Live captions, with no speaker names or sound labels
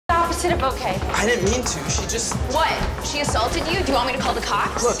sit up okay? I didn't mean to. She just... What? She assaulted you? Do you want me to call the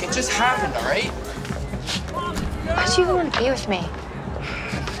cops? Look, it just happened, all right? Why'd you even want to be with me?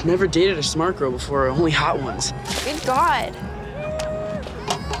 I've never dated a smart girl before, only hot ones. Good God.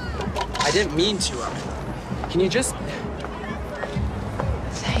 I didn't mean to. Can you just...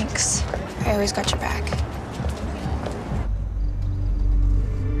 Thanks. I always got your back.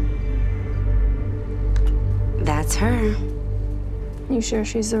 That's her. You sure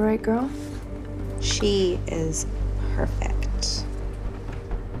she's the right girl? She is perfect.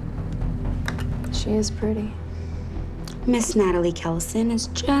 She is pretty. Miss Natalie Kellison is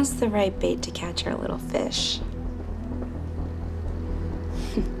just the right bait to catch our little fish.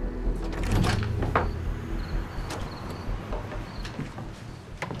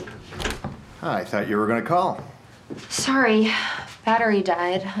 I thought you were gonna call. Sorry, battery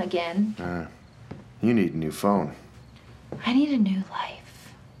died again. You need a new phone. I need a new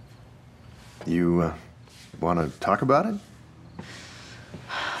life. You, want to talk about it?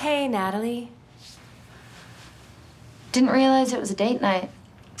 Hey, Natalie. Didn't realize it was a date night.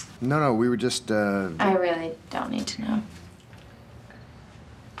 No, we were just, I really don't need to know.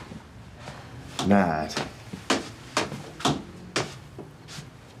 Nat.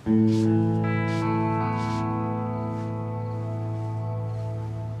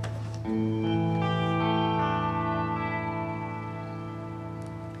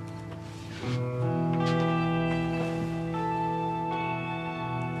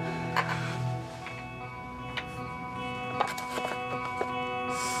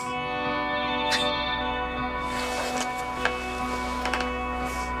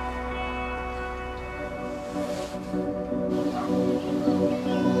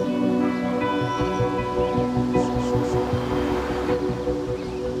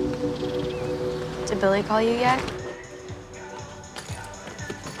 Did Billy call you yet?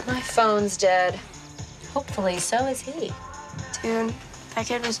 My phone's dead. Hopefully, so is he. Dude, that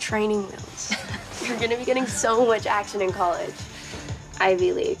kid was training wheels. You're gonna be getting so much action in college.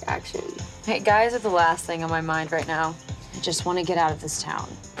 Ivy League action. Hey, guys are the last thing on my mind right now. I just want to get out of this town.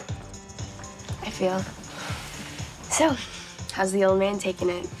 I feel. So, how's the old man taking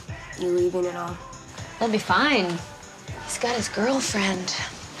it? You leaving and all? He'll be fine. He's got his girlfriend.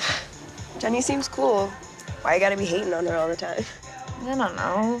 Jenny seems cool. Why you gotta be hating on her all the time? I don't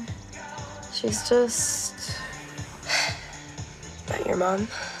know. She's just... Not your mom?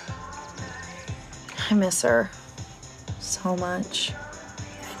 I miss her so much.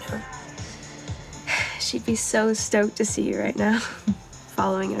 I know. She'd be so stoked to see you right now,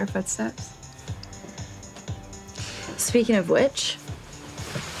 following in her footsteps. Speaking of which...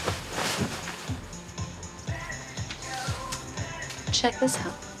 check this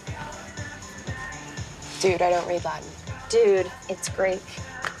out. Dude, I don't read Latin. Dude, it's Greek.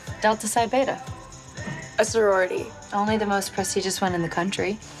 Delta Psi Beta. A sorority. Only the most prestigious one in the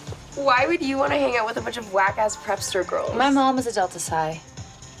country. Why would you want to hang out with a bunch of whack-ass prepster girls? My mom is a Delta Psi.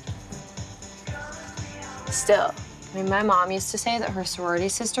 Still. I mean, my mom used to say that her sorority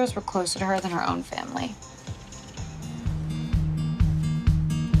sisters were closer to her than her own family.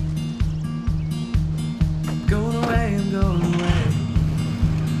 Going away, I'm going away.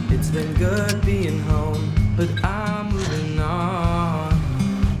 It's been good being home, but I'm moving on.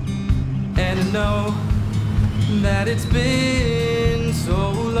 And I know that it's been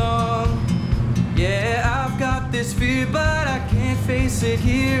so long. Yeah, I've got this fear, but I can't face it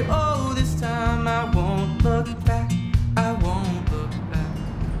here. Oh, this time I won't look back. I won't look back.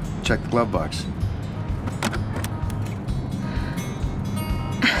 Check the glove box.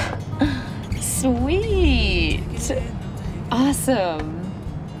 Sweet. Awesome.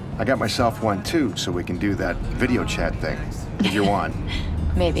 I got myself one too, so we can do that video chat thing, if you want.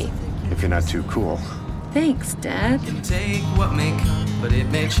 Maybe. If you're not too cool. Thanks, Dad. Can take what may come, but it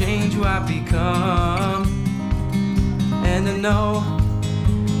may change who I become. And I know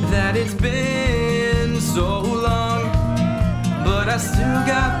that it's been so long, but I still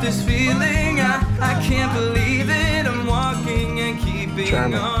got this feeling. I can't believe it. I'm walking and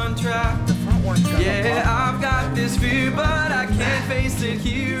keeping on track. Yeah, I've got this fear, but I can't face it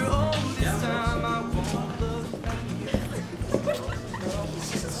here. Oh, this time I won't look back.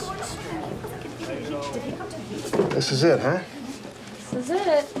 This is it, huh? This is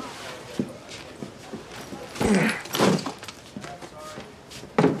it.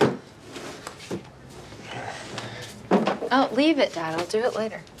 Oh, leave it, Dad. I'll do it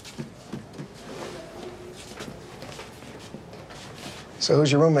later. So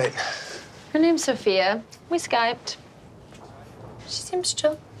who's your roommate? Her name's Sophia. We Skyped. She seems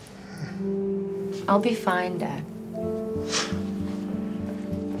chill. I'll be fine, Dad.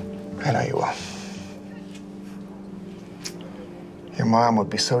 I know you will. Your mom would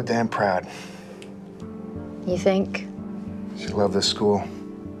be so damn proud. You think? She loved this school.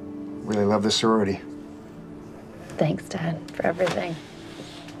 Really loved the sorority. Thanks, Dad, for everything.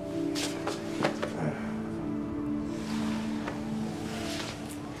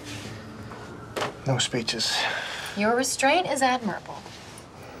 No speeches. Your restraint is admirable.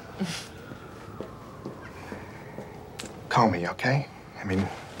 Call me, okay? I mean,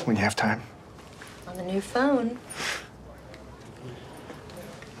 when you have time. On the new phone.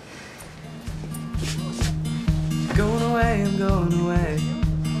 Going away, I'm going away.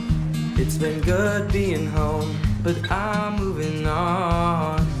 It's been good being home, but I'm moving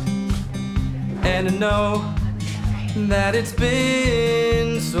on. And I know that it's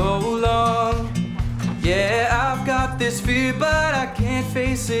been so long. Yeah, I've got this fear, but I can't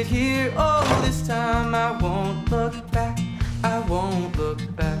face it here. Oh, this time I won't look back. I won't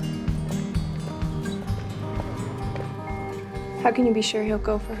look back. How can you be sure he'll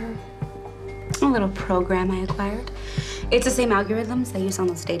go for her? A little program I acquired. It's the same algorithms they use on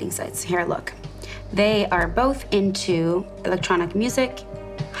those dating sites. Here, look. They are both into electronic music,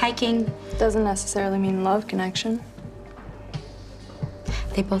 hiking. Doesn't necessarily mean love connection.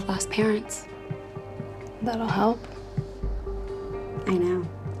 They both lost parents. That'll help. I know.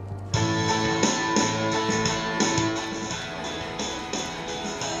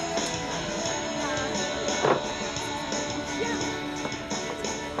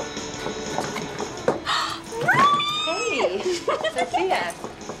 Hey, Sophia.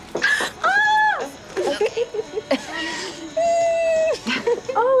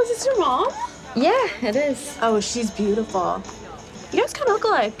 Oh, is this your mom? Yeah, it is. Oh, she's beautiful. You guys kind of look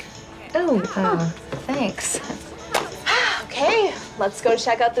alike. Oh, thanks. Okay, let's go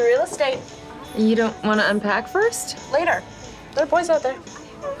check out the real estate. You don't want to unpack first? Later. There are boys out there.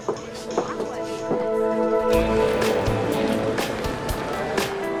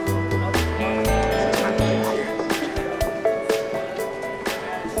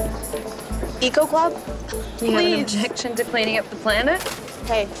 Eco Club? Do you have an Please. objection to cleaning up the planet?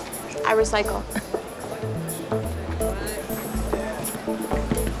 Hey, I recycle.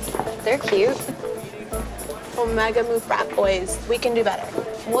 They're cute. Omega Mu frat boys. We can do better.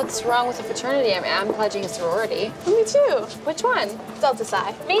 What's wrong with the fraternity? I mean, I'm pledging a sorority. Me too. Which one? Delta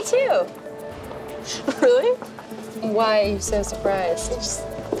Psi. Me too. Really? Why are you so surprised?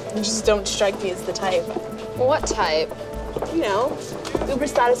 You just don't strike me as the type. What type? You know, uber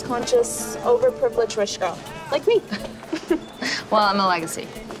status conscious, overprivileged rich girl. Like me. Well, I'm a legacy.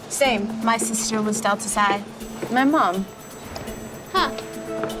 Same. My sister was Delta Psi. My mom. Huh.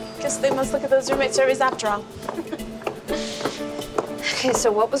 Guess they must look at those roommate surveys after all. Okay,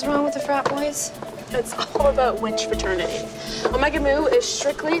 so what was wrong with the frat boys? It's all about which fraternity. Omega Mu is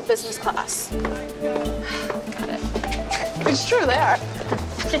strictly business class. Got it. It's true, they are.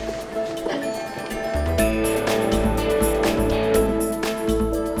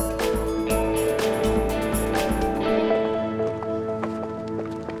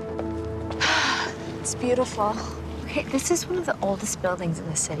 It's beautiful. Okay, this is one of the oldest buildings in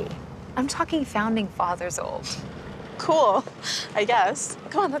the city. I'm talking founding fathers old. Cool, I guess.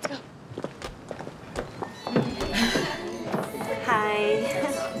 Come on, let's go. Hi.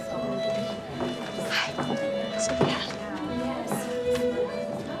 Hi. Sophia.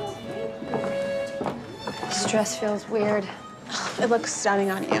 This dress feels weird. It looks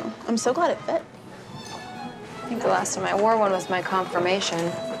stunning on you. I'm so glad it fit. I think the last time I wore one was my confirmation.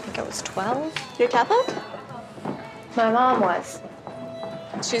 I think I was 12. You're Catholic? My mom was.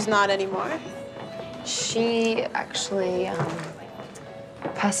 She's not anymore. She actually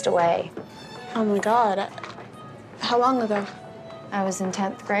passed away. Oh my God. How long ago? I was in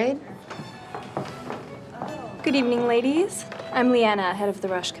 10th grade. Good evening, ladies. I'm Leanna, head of the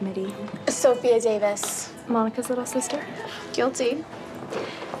Rush Committee. Sophia Davis. Monica's little sister. Guilty.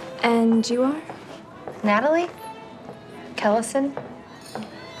 And you are? Natalie? Kellison?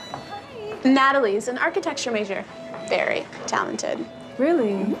 Natalie's an architecture major. Very talented.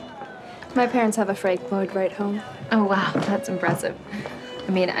 Really? My parents have a Frank Lloyd Wright home. Oh, wow, that's impressive.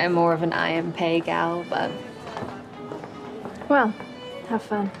 I mean, I'm more of an IMP gal, but... Well, have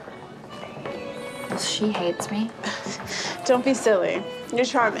fun. Well, she hates me. Don't be silly. You're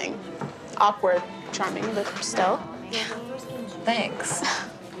charming. Awkward charming, but still. Thanks.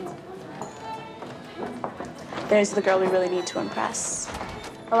 There's the girl we really need to impress.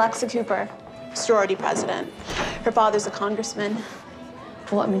 Alexa Cooper, sorority president. Her father's a congressman.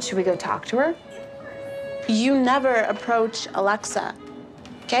 Well, I mean, should we go talk to her? You never approach Alexa,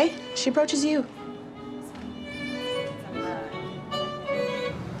 okay? She approaches you.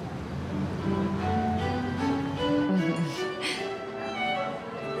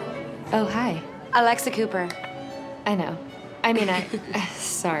 Oh, hi. Alexa Cooper. I know. I mean,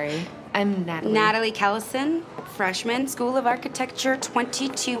 sorry. I'm Natalie. Natalie Kellison, freshman, School of Architecture,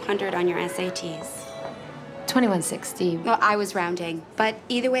 2200 on your SATs. 2160. Well, I was rounding, but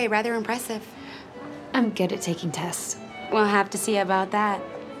either way, rather impressive. I'm good at taking tests. We'll have to see about that.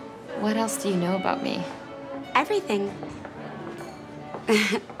 What else do you know about me? Everything.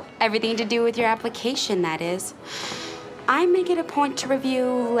 Everything to do with your application, that is. I make it a point to review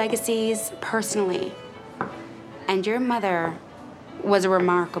legacies personally. And your mother was a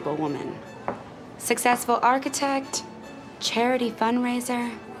remarkable woman. Successful architect, charity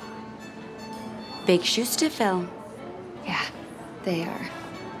fundraiser. Big shoes to fill. Yeah, they are.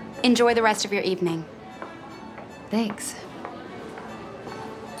 Enjoy the rest of your evening. Thanks.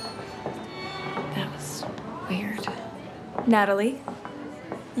 That was weird. Natalie,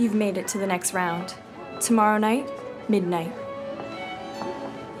 you've made it to the next round. Tomorrow night, midnight.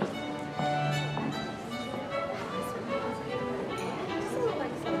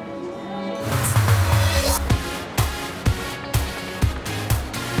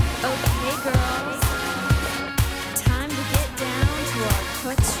 Okay, girls. Time to get down to our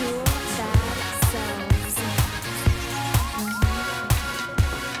couture bad selves.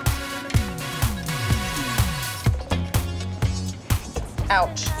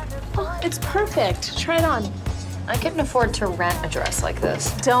 Ouch. Oh, it's perfect. Try it on. I couldn't afford to rent a dress like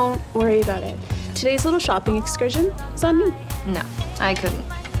this. Don't worry about it. Today's little shopping excursion is on me. No, I couldn't.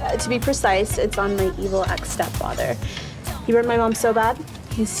 To be precise, it's on my evil ex-stepfather. He burned my mom so bad,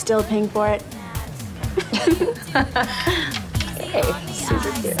 he's still paying for it. Hey,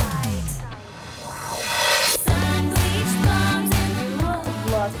 super cute.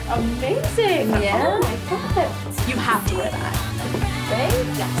 Look amazing. Yeah? Oh my God. You have to wear that. Right?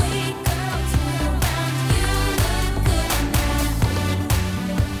 Yes.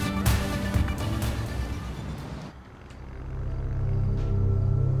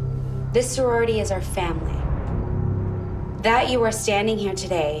 This sorority is our family. That you are standing here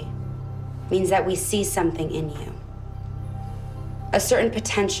today means that we see something in you. A certain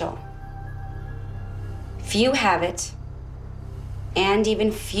potential. Few have it, and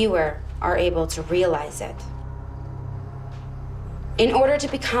even fewer are able to realize it. In order to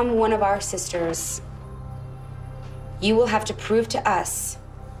become one of our sisters, you will have to prove to us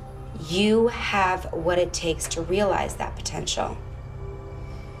you have what it takes to realize that potential.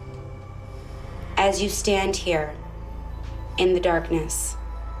 As you stand here in the darkness,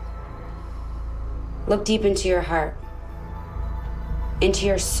 look deep into your heart, into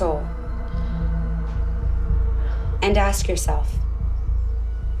your soul, and ask yourself,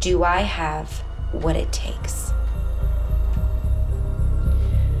 do I have what it takes?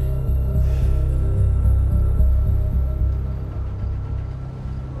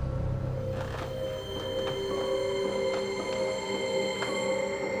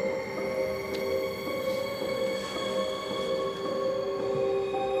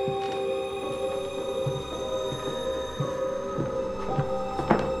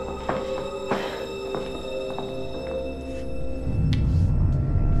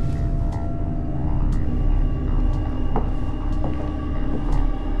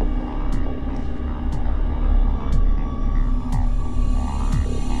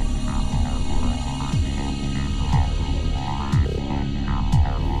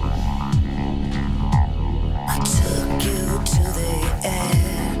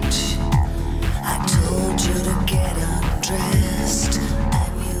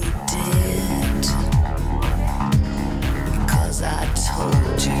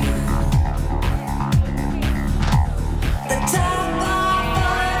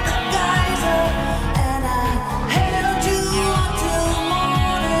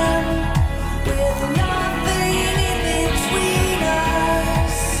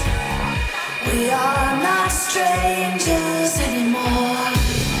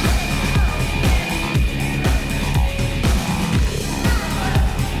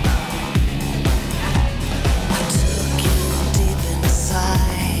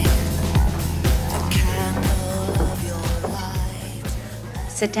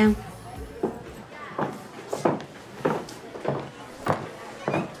 Sit down.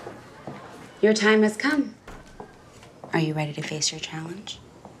 Your time has come. Are you ready to face your challenge?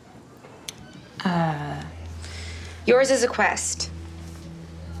 Yours is a quest.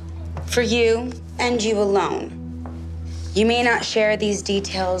 For you and you alone. You may not share these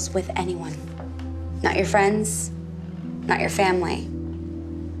details with anyone. Not your friends, not your family.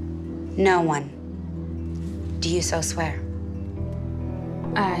 No one. Do you so swear?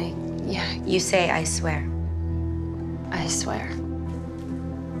 Yeah. You say, I swear. I swear.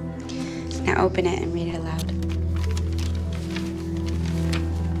 Now open it and read it aloud.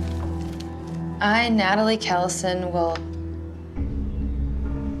 I, Natalie Kellison, will...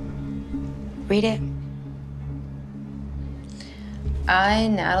 Read it. I,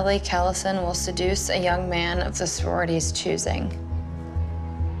 Natalie Kellison, will seduce a young man of the sorority's choosing.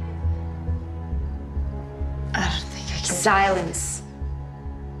 I don't think I can... Silence.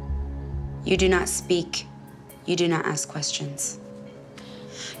 You do not speak. You do not ask questions.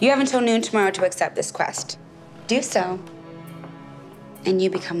 You have until noon tomorrow to accept this quest. Do so, and you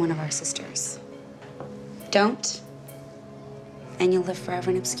become one of our sisters. Don't, and you'll live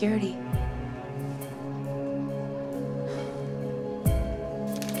forever in obscurity.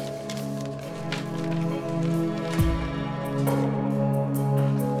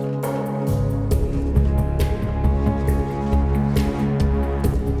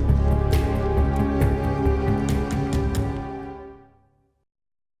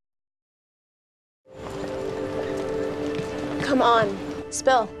 Come on,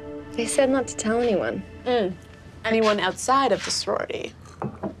 spill. They said not to tell anyone. Anyone outside of the sorority.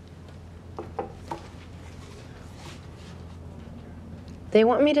 They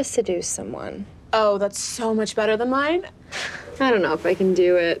want me to seduce someone. Oh, that's so much better than mine. I don't know if I can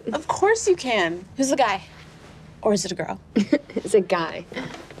do it. Of course you can. Who's the guy? Or is it a girl? It's a guy,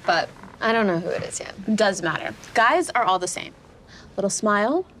 but I don't know who it is yet. Doesn't matter. Guys are all the same. Little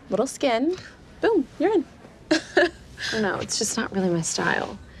smile, little skin, boom, you're in. I don't know, it's just not really my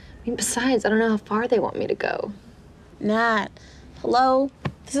style. I mean, besides, I don't know how far they want me to go. Nat, hello?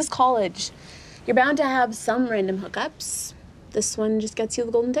 This is college. You're bound to have some random hookups. This one just gets you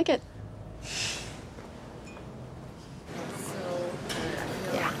the golden ticket.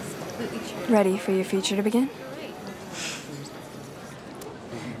 Yeah. Ready for your future to begin?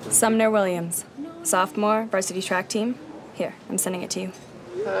 Sumner Williams, sophomore, varsity track team. Here, I'm sending it to you.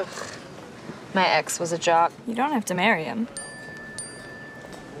 Ugh. My ex was a jock. You don't have to marry him.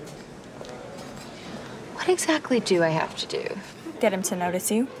 What exactly do I have to do? Get him to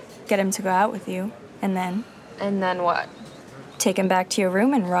notice you, get him to go out with you, and then... And then what? Take him back to your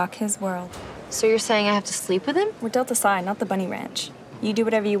room and rock his world. So you're saying I have to sleep with him? We're Delta Psi, not the Bunny Ranch. You do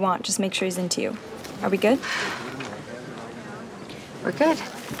whatever you want, just make sure he's into you. Are we good? We're good.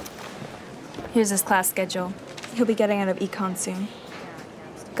 Here's his class schedule. He'll be getting out of econ soon.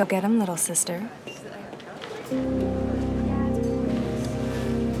 Go get him, little sister.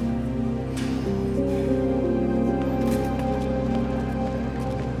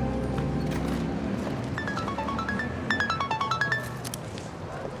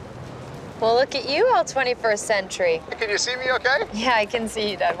 Well, look at you, all 21st century. Can you see me okay? Yeah, I can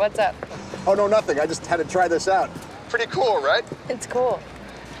see you, Dad. What's up? Oh, no, nothing. I just had to try this out. Pretty cool, right? It's cool.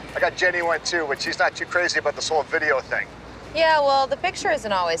 I got Jenny one too, but she's not too crazy about this whole video thing. Yeah, well, the picture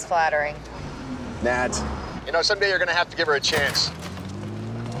isn't always flattering. Nat, you know, someday you're gonna have to give her a chance.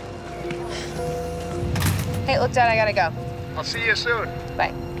 Hey, look, Dad, I gotta go. I'll see you soon.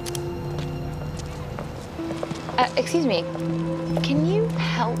 Bye. Excuse me. Can you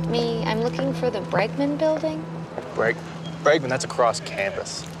help me? I'm looking for the Bregman building. Bregman, that's across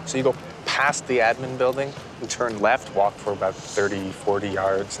campus. So you go past the admin building, you turn left, walk for about 30, 40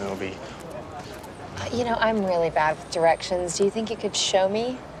 yards, and it'll be... You know, I'm really bad with directions. Do you think you could show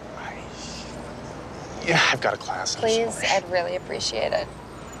me? Yeah, I've got a class. Please, I'd really appreciate it.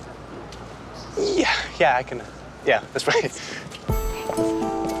 Yeah, I can. Yeah, that's right.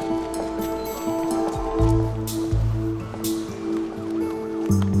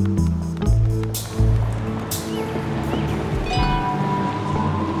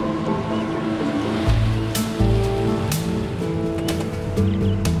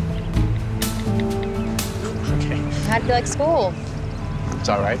 How'd you like school? It's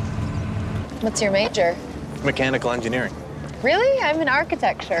all right. What's your major? Mechanical engineering. Really? I'm in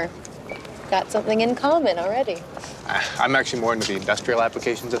architecture. Got something in common already. I'm actually more into the industrial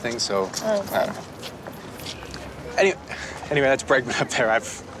applications of things, so I don't know. Anyway, that's Bregman up there.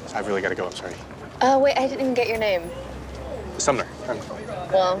 I've really got to go. I'm sorry. Wait, I didn't get your name. Sumner.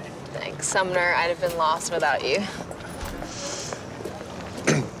 Well, thanks, Sumner. I'd have been lost without you.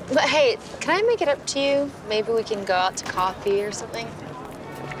 But hey, can I make it up to you? Maybe we can go out to coffee or something?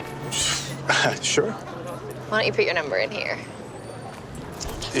 Sure. Why don't you put your number in here?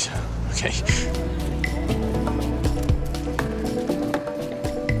 Okay.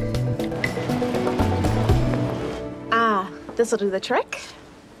 Ah, this'll do the trick.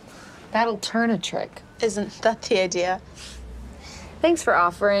 That'll turn a trick. Isn't that the idea? Thanks for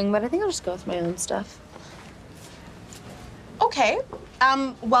offering, but I think I'll just go with my own stuff. Okay.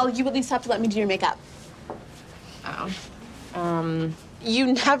 Well, you at least have to let me do your makeup. Oh.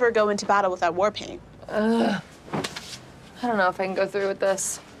 You never go into battle without war paint. I don't know if I can go through with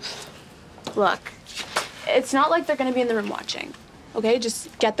this. Look, it's not like they're gonna be in the room watching, okay?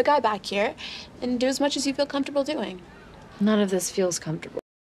 Just get the guy back here and do as much as you feel comfortable doing. None of this feels comfortable.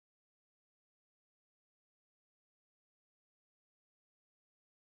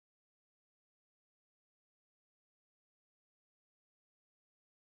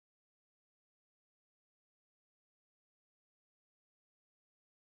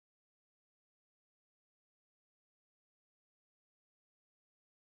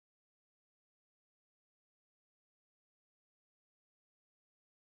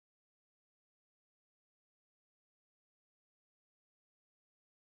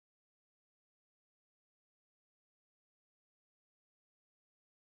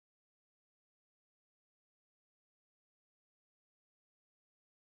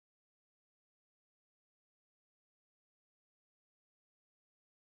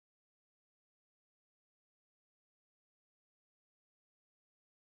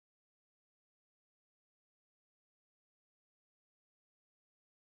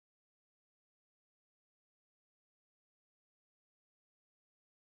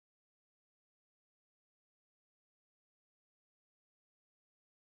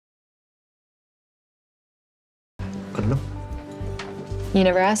 Good enough. You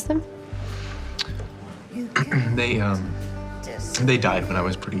never asked them? They died when I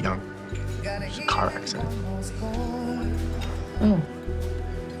was pretty young. It was a car accident. Oh.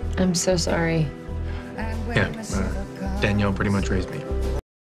 I'm so sorry. Yeah, Danielle pretty much raised me.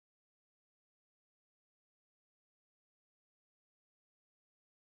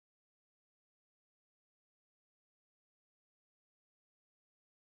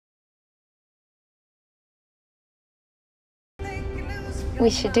 We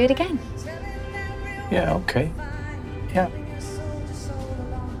should do it again. Yeah, okay. Yeah.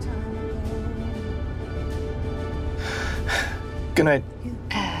 Good night.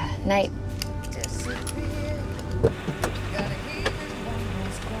 Night.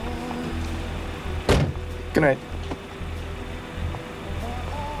 Good night.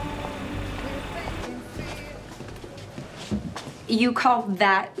 You call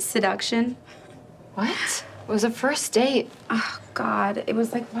that seduction? What? It was a first date. Oh, God. It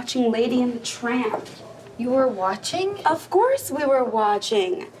was like watching Lady and the Tramp. You were watching? Of course we were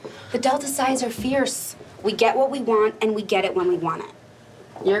watching. The Delta Psi's are fierce. We get what we want, and we get it when we want it.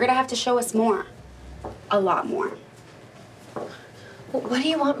 You're gonna have to show us more. A lot more. What do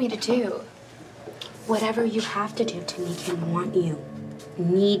you want me to do? Whatever you have to do to make him want you,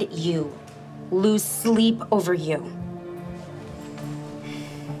 need you, lose sleep over you.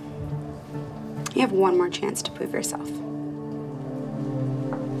 You have one more chance to prove yourself.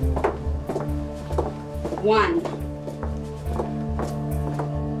 One.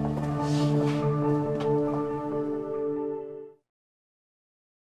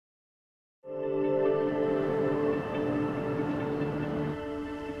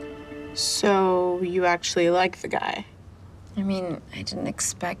 So you actually like the guy? I mean, I didn't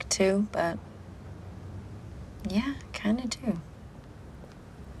expect to, but yeah, kind of do.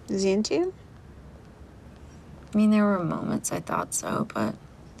 Is he into you? I mean, there were moments I thought so, but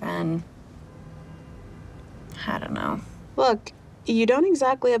then, I don't know. Look, you don't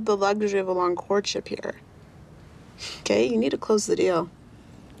exactly have the luxury of a long courtship here. Okay, you need to close the deal.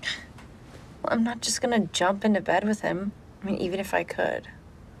 Well, I'm not just gonna jump into bed with him. I mean, even if I could.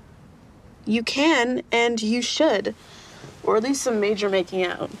 You can, and you should. Or at least some major making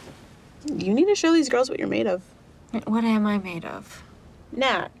out. You need to show these girls what you're made of. What am I made of?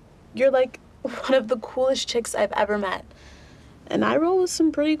 Nat, you're like one of the coolest chicks I've ever met. And I roll with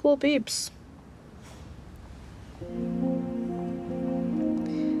some pretty cool peeps.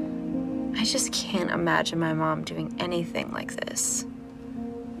 I just can't imagine my mom doing anything like this.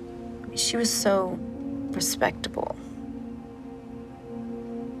 She was so respectable.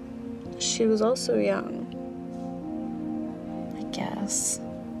 She was also young. I guess.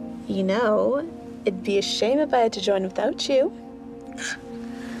 You know, it'd be a shame if I had to join without you.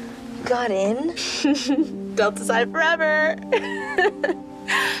 Got in? Delta Psi forever.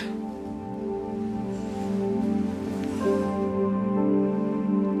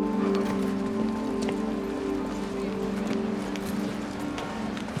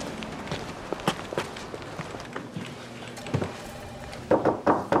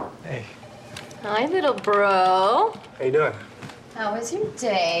 Hey. Hi, little bro. How you doing? How was your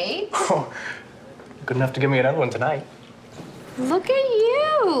date? Oh, good enough to give me another one tonight. Look at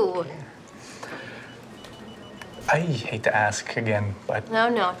you. I hate to ask again, but...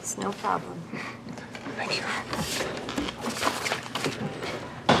 No, it's no problem. Thank you.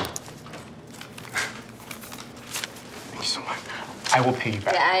 Thank you so much. I will pay you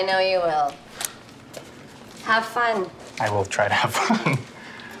back. Yeah, I know you will. Have fun. I will try to have fun.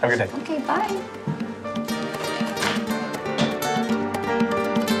 Have a good day. Okay, bye.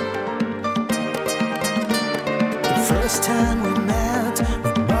 The first time we met,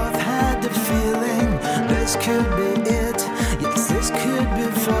 we both had the feeling this could be it. Yes, this could be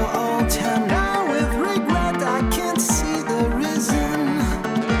for all time. Now with regret, I can't see the reason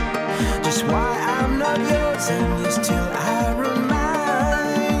just why I'm not yours and you still are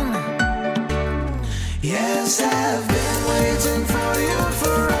mine. Yes, I've been waiting for you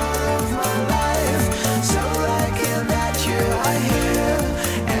for all of my life. So lucky that you are here,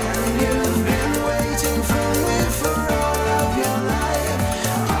 and you've been waiting for me for all of your life.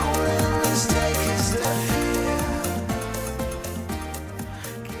 Only mistake is the fear.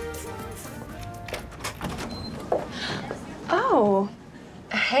 Oh.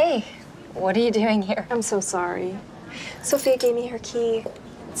 Hey, what are you doing here? I'm so sorry. Sophia gave me her key.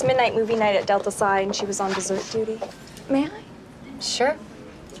 It's midnight movie night at Delta Psi, and she was on dessert duty. May I? Sure.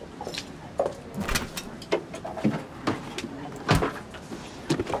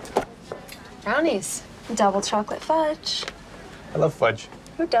 Brownies. Double chocolate fudge. I love fudge.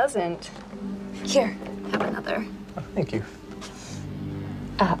 Who doesn't? Here, have another. Oh, thank you.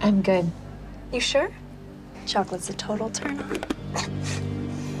 I'm good. You sure? Chocolate's a total turn on.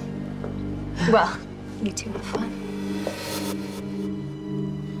 Well, you two have fun.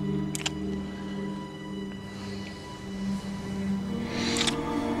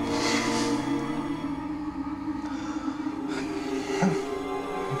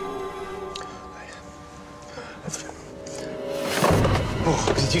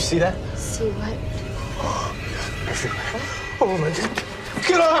 Oh, did you see that? See what? Everywhere. Oh my God.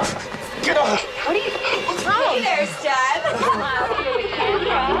 Get off! Get off! What are you? What's wrong? Hey there, Stud.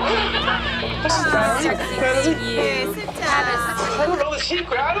 I don't know the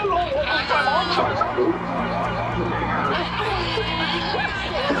secret. I don't know what my mom's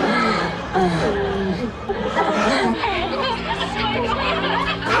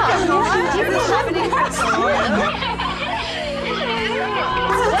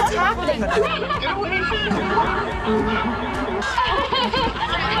What's happening? Get away from me!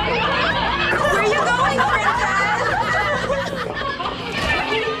 Where are you going,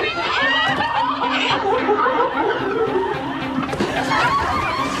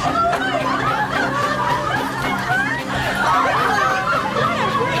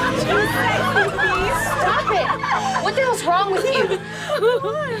 Stop it! What the hell's wrong with you?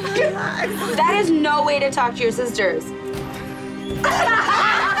 That is no way to talk to your sisters.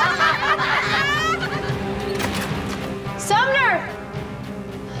 Sumner!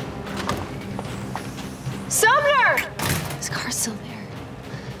 Sumner! His car's still there.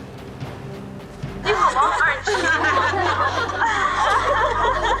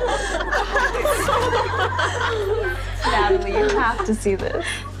 Natalie, you have to see this.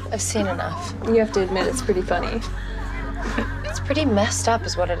 I've seen enough. You have to admit it's pretty funny. It's pretty messed up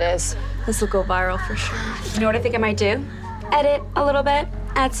is what it is. This will go viral for sure. You know what I think I might do? Edit a little bit,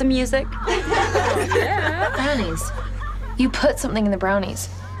 add some music. Brownies. You put something in the brownies.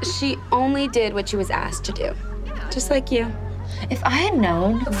 She only did what she was asked to do. Just like you. If I had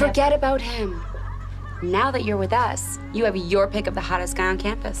known... Forget about him. Now that you're with us, you have your pick of the hottest guy on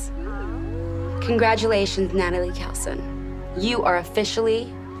campus. Congratulations, Natalie Kelson. You are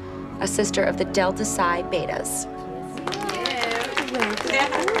officially a sister of the Delta Psi Betas.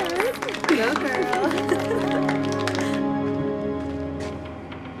 Go, girl.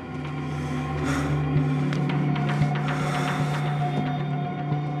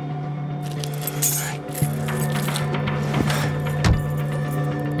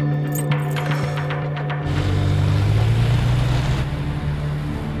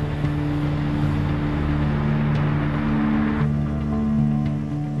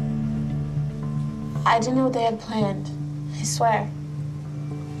 I didn't know what they had planned. I swear.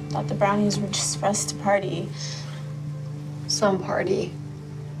 Thought the brownies were just for us to party. Some party.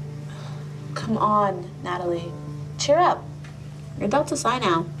 Come on, Natalie. Cheer up. You're Delta Psi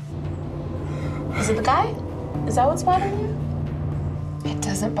now. Is it the guy? Is that what's bothering you? It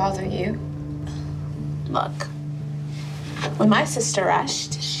doesn't bother you. Look, when my sister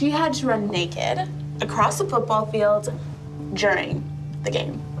rushed, she had to run naked across the football field during the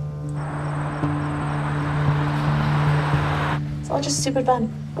game. It's all just stupid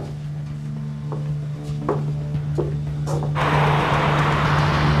fun.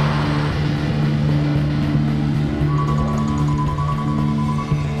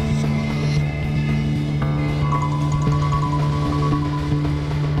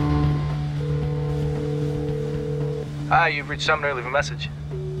 Hi, you've reached Sumner. Leave a message.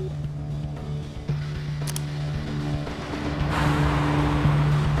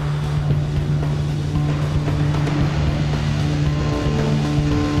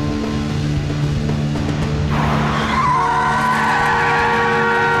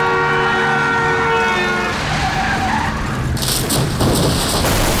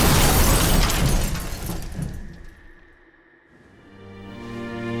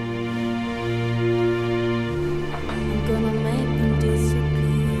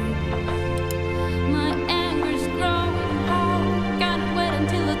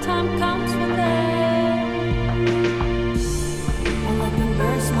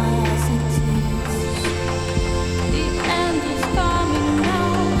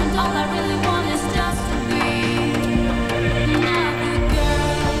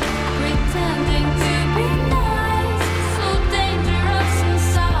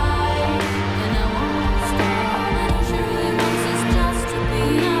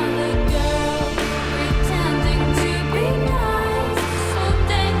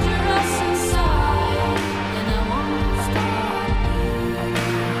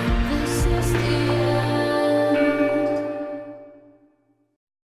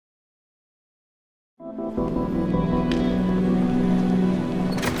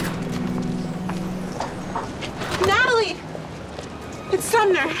 Natalie! It's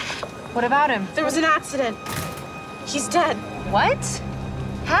Sumner. What about him? There was an accident. He's dead. What?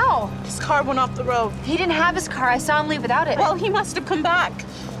 How? His car went off the road. He didn't have his car. I saw him leave without it. Well, he must have come back.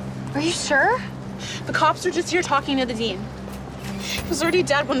 Are you sure? The cops are just here talking to the dean. He was already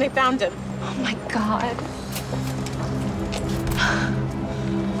dead when they found him. Oh my God.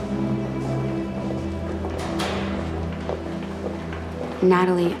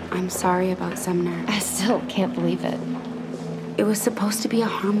 Natalie, I'm sorry about Sumner. I still can't believe it. It was supposed to be a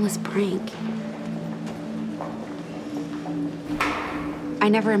harmless prank. I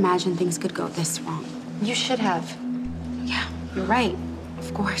never imagined things could go this wrong. You should have. Yeah, you're right.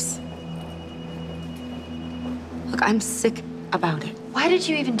 Of course. Look, I'm sick about it. Why did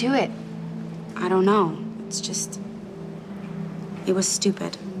you even do it? I don't know. It's just... it was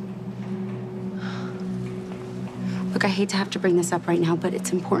stupid. Look, I hate to have to bring this up right now, but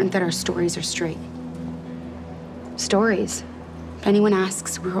it's important that our stories are straight. Stories? If anyone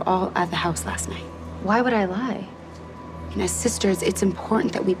asks, we were all at the house last night. Why would I lie? And as sisters, it's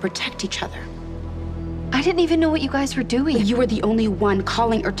important that we protect each other. I didn't even know what you guys were doing. But you were the only one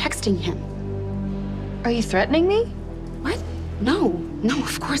calling or texting him. Are you threatening me? What? No,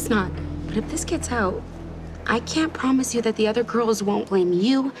 of course not. But if this gets out, I can't promise you that the other girls won't blame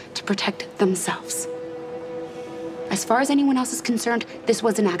you to protect themselves. As far as anyone else is concerned, this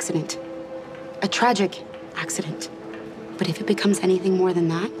was an accident. A tragic accident. But if it becomes anything more than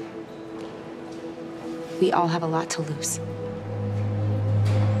that, we all have a lot to lose.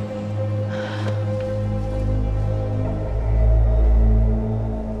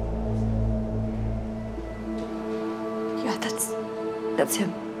 Yeah, that's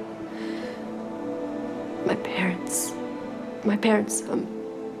him. My parents,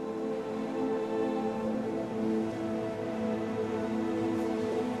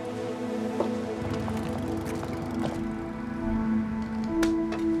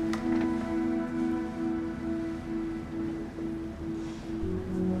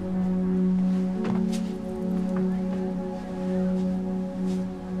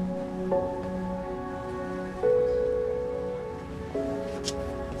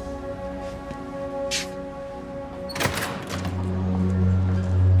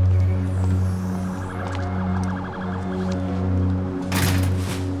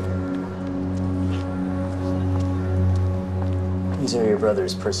 These are your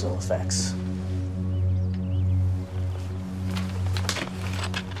brother's personal effects.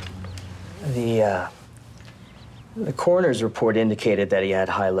 The coroner's report indicated that he had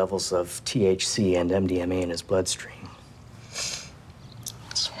high levels of THC and MDMA in his bloodstream.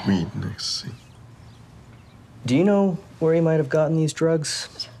 It's weed and ecstasy. Do you know where he might have gotten these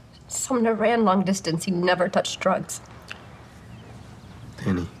drugs? Sumner ran long distance. He never touched drugs.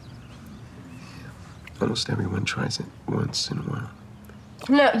 Danny, almost everyone tries it once in a while.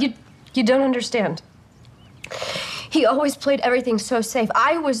 No, you don't understand. He always played everything so safe.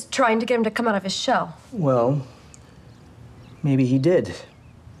 I was trying to get him to come out of his shell. Well, maybe he did.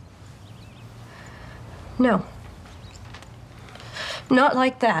 No. Not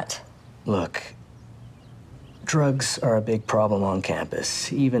like that. Look, drugs are a big problem on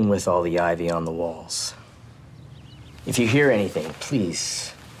campus, even with all the ivy on the walls. If you hear anything,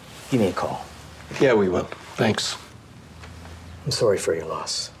 please give me a call. Yeah, we will. Thanks. I'm sorry for your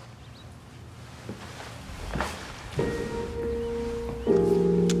loss.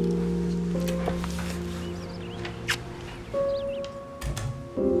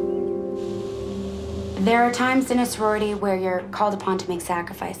 There are times in a sorority where you're called upon to make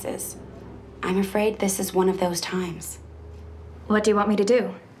sacrifices. I'm afraid this is one of those times. What do you want me to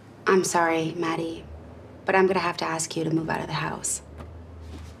do? I'm sorry, Maddie, but I'm gonna have to ask you to move out of the house.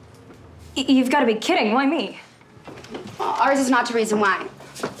 You've got to be kidding. Why me? Well, ours is not the reason why.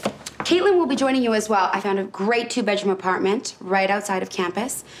 Caitlin will be joining you as well. I found a great 2-bedroom apartment right outside of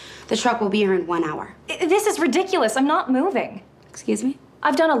campus. The truck will be here in 1 hour. This is ridiculous. I'm not moving. Excuse me?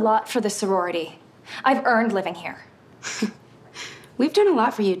 I've done a lot for the sorority. I've earned living here. We've done a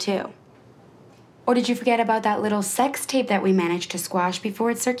lot for you, too. Or did you forget about that little sex tape that we managed to squash before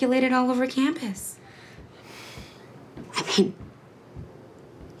it circulated all over campus? I mean,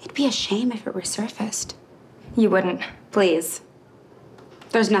 it'd be a shame if it resurfaced. You wouldn't. Please.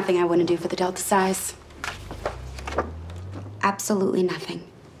 There's nothing I wouldn't do for the Delta size. Absolutely nothing.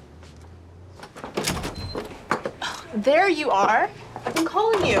 There you are. I've been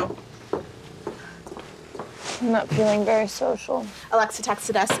calling you. I'm not feeling very social. Alexa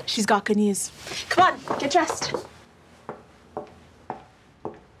texted us. She's got good news. Come on, get dressed.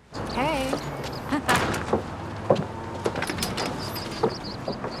 Hey.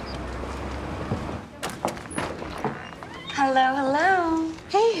 Hello, hello.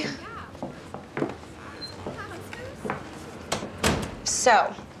 Hey.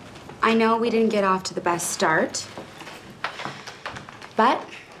 So, I know we didn't get off to the best start, but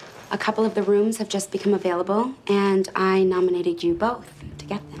a couple of the rooms have just become available, and I nominated you both to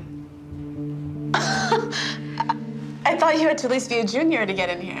get them. I thought you had to at least be a junior to get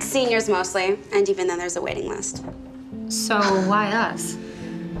in here. Seniors mostly, and even then there's a waiting list. So why us?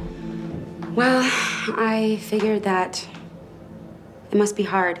 Well, I figured that it must be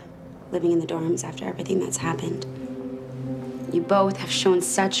hard living in the dorms after everything that's happened. You both have shown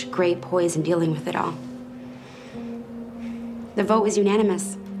such great poise in dealing with it all. The vote was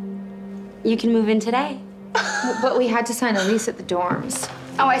unanimous. You can move in today. But we had to sign a lease at the dorms.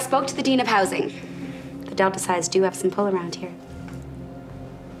 Oh, I spoke to the Dean of Housing. The Delta sides do have some pull around here.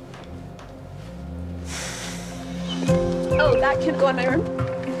 Oh, that can go in my room?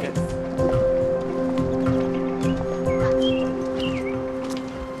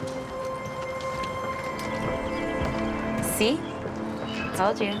 See?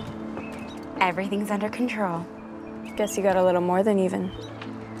 Told you. Everything's under control. Guess you got a little more than even.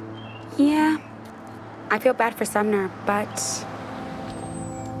 Yeah. I feel bad for Sumner, but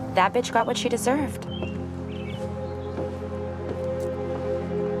that bitch got what she deserved.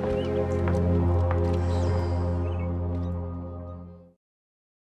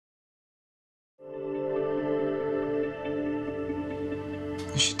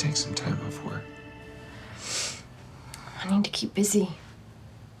 You should take some time off work. I need to keep busy.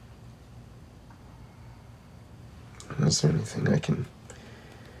 Is there anything I can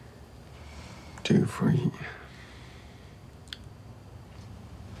do for you?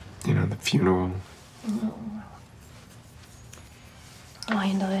 You know, the funeral. No. I'll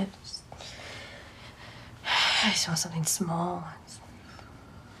handle it. I just want something small.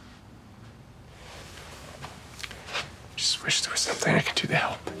 Just wish there was something I could do to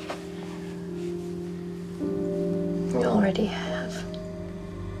help. You already have.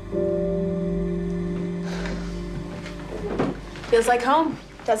 Feels like home,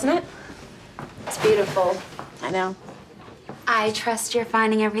 doesn't it? It's beautiful. I know. I trust you're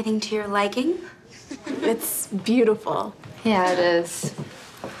finding everything to your liking. It's beautiful. Yeah, it is.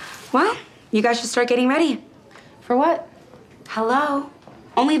 Well, you guys should start getting ready. For what? Hello.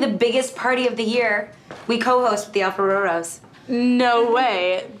 Only the biggest party of the year. We co-host with the Alfaroros. No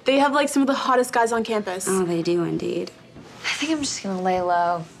way. They have like some of the hottest guys on campus. Oh, they do indeed. I think I'm just gonna lay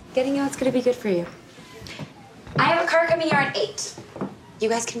low. Getting out's gonna be good for you. I have a car coming here at 8. You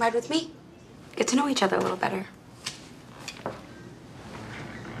guys can ride with me. Get to know each other a little better.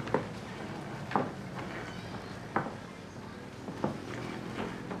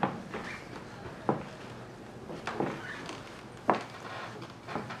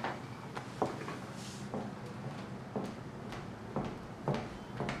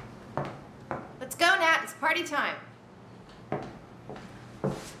 Let's go, Nat. It's party time.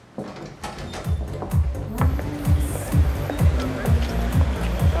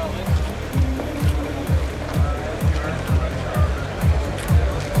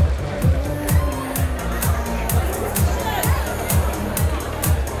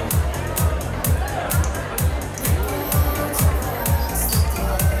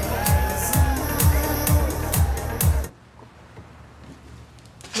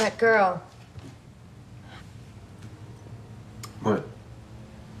 That girl. What?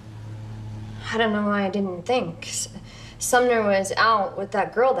 I don't know why I didn't think. Sumner was out with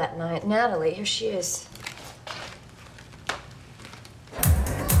that girl that night, Natalie. Here she is.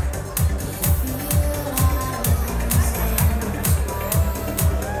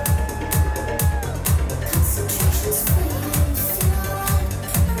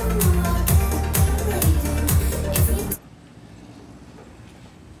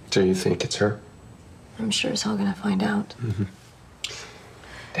 So you think it's her? I'm sure as hell gonna find out. Mm-hmm.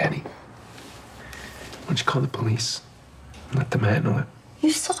 Danny, why don't you call the police? Let them handle it.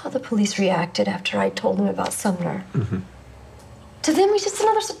 You saw how the police reacted after I told them about Sumner. Mm-hmm. To them, he's just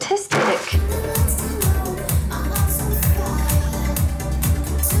another statistic.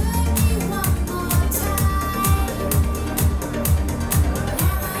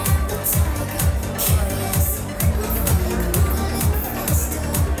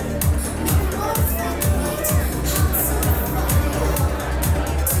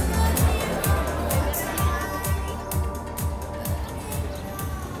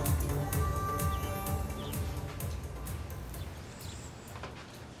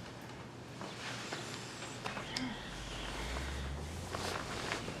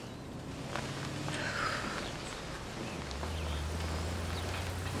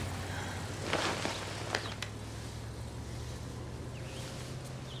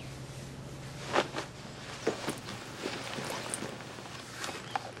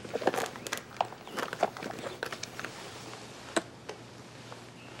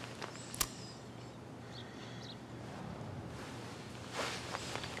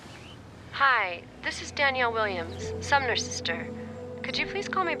 Hi, this is Danielle Williams, Sumner's sister. Could you please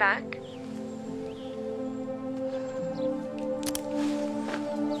call me back?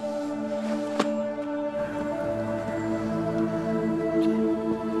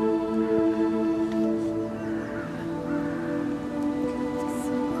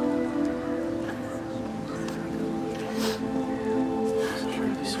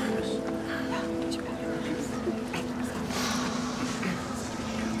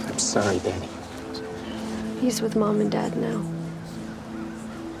 I'm sorry, Danny. He's with Mom and Dad now.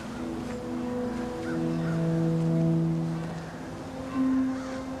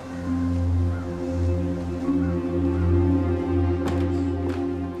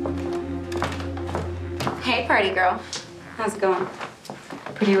 Hey, party girl. How's it going?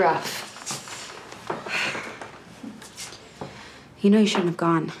 Pretty rough. You know you shouldn't have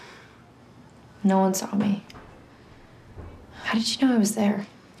gone. No one saw me. How did you know I was there?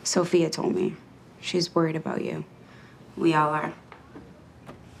 Sophia told me. She's worried about you. We all are.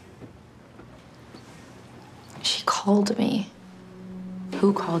 She called me.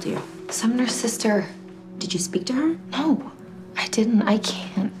 Who called you? Sumner's sister. Did you speak to her? No, I didn't. I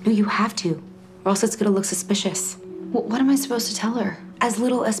can't. No, you have to, or else it's gonna look suspicious. What am I supposed to tell her? As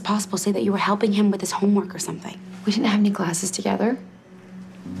little as possible. Say that you were helping him with his homework or something. We didn't have any classes together.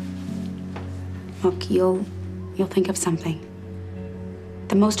 Look, you'll think of something.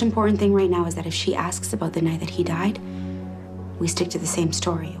 The most important thing right now is that if she asks about the night that he died, we stick to the same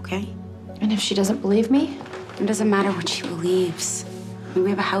story, okay? And if she doesn't believe me? It doesn't matter what she believes. I mean, we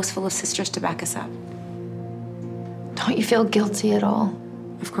have a house full of sisters to back us up. Don't you feel guilty at all?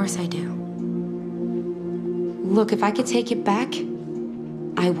 Of course I do. Look, if I could take it back,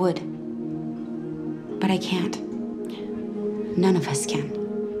 I would. But I can't. None of us can.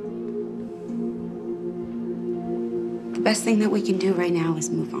 The best thing that we can do right now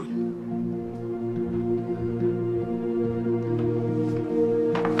is move on.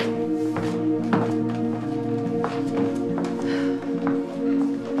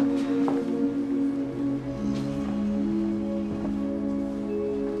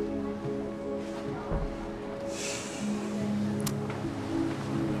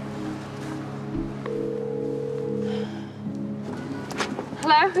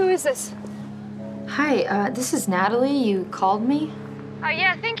 Hello, who is this? Hi, this is Natalie. You called me?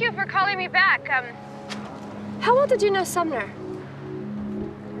 Yeah, thank you for calling me back. How well did you know Sumner?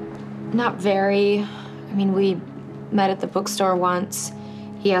 Not very. I mean, we met at the bookstore once.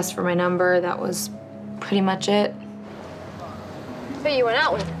 He asked for my number. That was pretty much it. But you went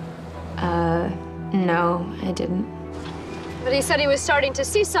out with him. No, I didn't. But he said he was starting to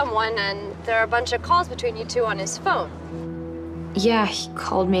see someone, and there are a bunch of calls between you two on his phone. Yeah, he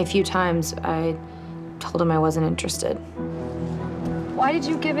called me a few times. I told him I wasn't interested. Why did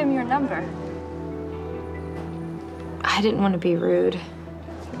you give him your number? I didn't want to be rude.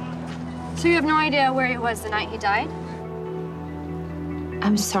 So you have no idea where he was the night he died?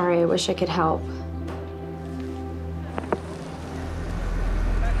 I'm sorry. I wish I could help.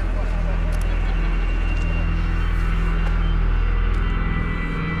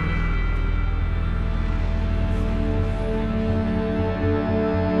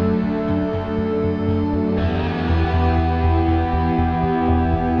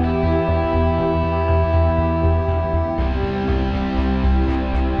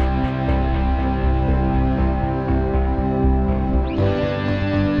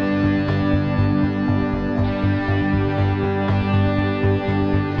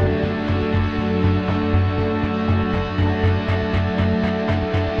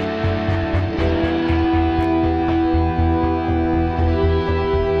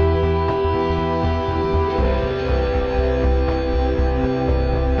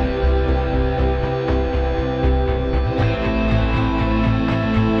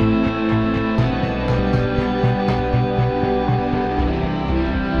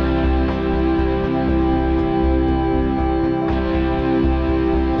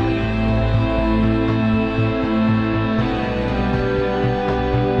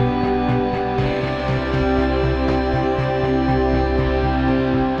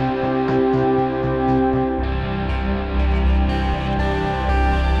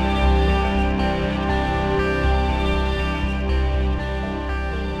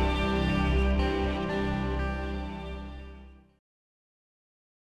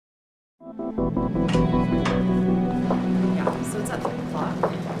 So it's at 3 o'clock.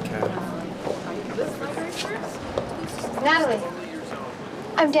 Natalie,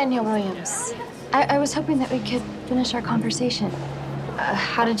 I'm Danielle Williams. I was hoping that we could finish our conversation.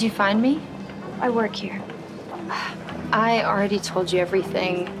 How did you find me? I work here. I already told you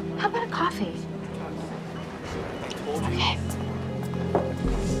everything. How about a coffee? Okay.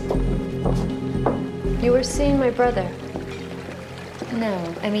 You were seeing my brother.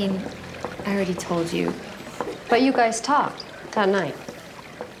 No, I mean, I already told you. But you guys talked that night.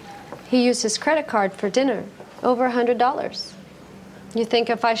 He used his credit card for dinner, over $100. You think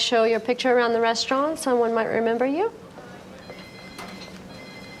if I show your picture around the restaurant, someone might remember you?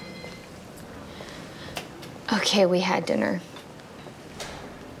 Okay, we had dinner.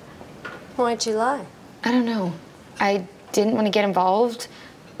 Why'd you lie? I don't know. I didn't want to get involved.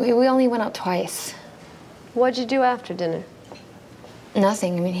 We only went out twice. What'd you do after dinner?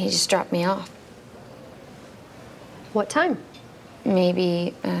 Nothing. I mean, he just dropped me off. What time?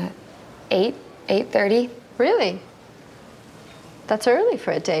 Maybe 8:30. Really? That's early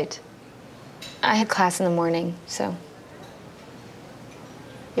for a date. I had class in the morning, so.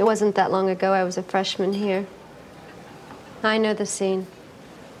 It wasn't that long ago I was a freshman here. I know the scene.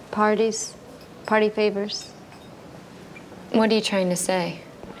 Parties, party favors. What are you trying to say?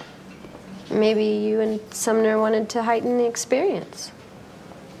 Maybe you and Sumner wanted to heighten the experience.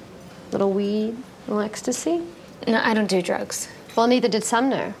 Little weed, little ecstasy. No, I don't do drugs. Well, neither did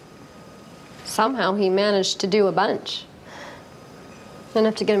Sumner. Somehow he managed to do a bunch.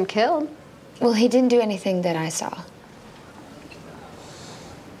 Enough to get him killed. Well, he didn't do anything that I saw.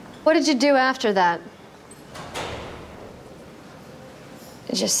 What did you do after that?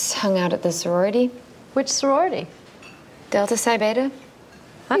 Just hung out at the sorority. Which sorority? Delta Psi Beta.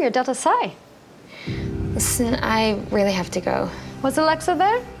 Oh, you're Delta Psi. Listen, I really have to go. Was Alexa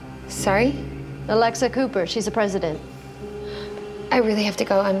there? Sorry? Alexa Cooper, she's the president. I really have to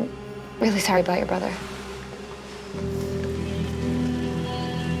go. I'm really sorry about your brother.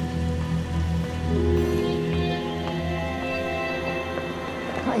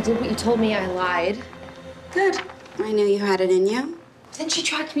 Well, I did what you told me. I lied. Good. I knew you had it in you. Then she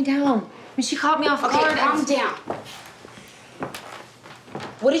tracked me down. When she caught me off guard. Okay, calm down.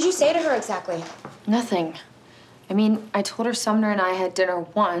 What did you say to her exactly? Nothing. I mean, I told her Sumner and I had dinner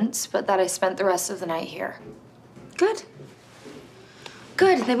once, but that I spent the rest of the night here. Good.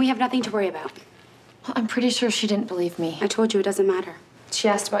 Good, then we have nothing to worry about. Well, I'm pretty sure she didn't believe me. I told you it doesn't matter. She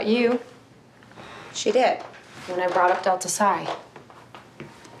asked about you. She did. When I brought up Delta Psi.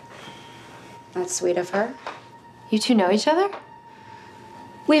 That's sweet of her. You two know each other?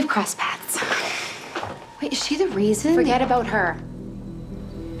 We've crossed paths. Wait, is she the reason? Forget about her.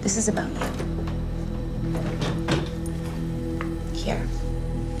 This is about you. Here.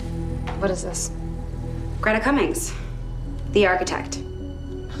 What is this? Greta Cummings, the architect.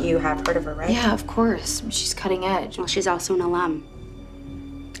 You have heard of her, right? Yeah, of course. She's cutting edge. Well, she's also an alum.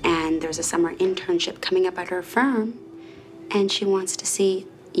 And there's a summer internship coming up at her firm, and she wants to see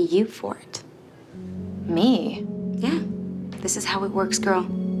you for it. Me? Yeah. This is how it works, girl.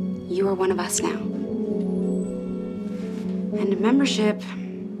 You are one of us now. And a membership,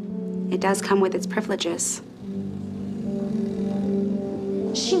 it does come with its privileges.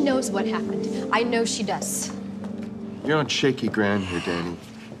 She knows what happened. I know she does. You're on shaky ground here, Danny.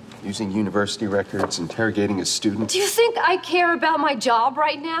 Using university records, interrogating a student. Do you think I care about my job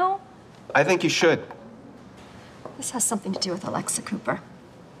right now? I think you should. This has something to do with Alexa Cooper.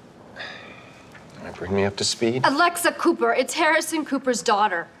 Bring me up to speed. Alexa Cooper, it's Harrison Cooper's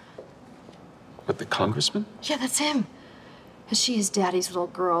daughter. With the congressman? Yeah, that's him. She is Daddy's little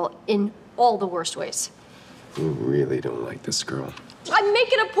girl in all the worst ways. You really don't like this girl. I'm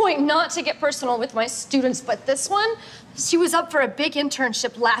making a point not to get personal with my students, but this one, she was up for a big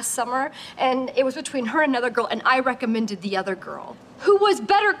internship last summer, and it was between her and another girl, and I recommended the other girl, who was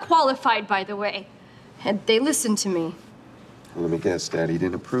better qualified, by the way. And they listened to me. Well, let me guess, Daddy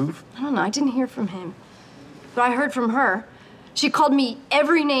didn't approve? I don't know, I didn't hear from him. But I heard from her. She called me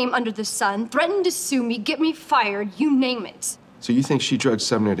every name under the sun, threatened to sue me, get me fired, you name it. So you think she drugged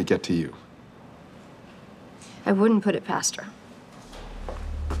Sumner to get to you? I wouldn't put it past her.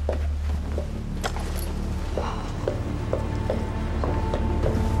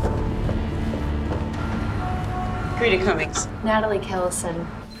 Greta Cummings. Natalie Kellison.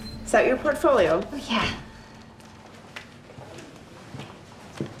 Is that your portfolio? Oh, yeah.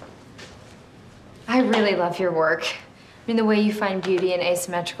 I really love your work. I mean, the way you find beauty in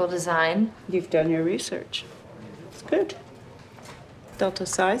asymmetrical design. You've done your research. It's good. Delta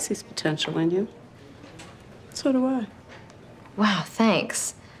Psi sees potential in you. So do I. Wow,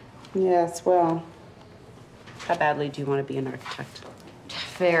 thanks. Yes, well, how badly do you want to be an architect?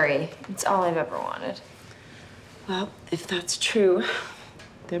 Very. It's all I've ever wanted. Well, if that's true,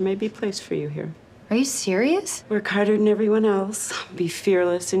 there may be a place for you here. Are you serious? Work harder than everyone else. Be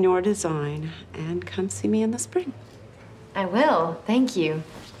fearless in your design. And come see me in the spring. I will. Thank you.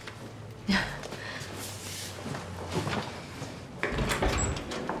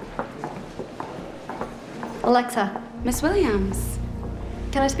 Alexa. Miss Williams.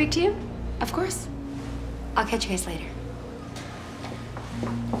 Can I speak to you? Of course. I'll catch you guys later.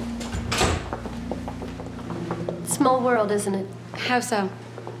 Small world, isn't it? How so?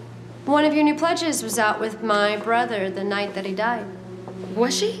 One of your new pledges was out with my brother the night that he died.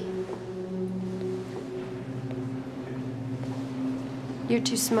 Was she? You're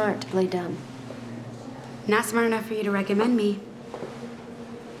too smart to play dumb. Not smart enough for you to recommend me.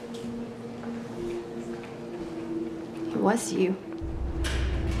 It was you.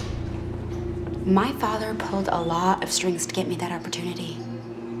 My father pulled a lot of strings to get me that opportunity.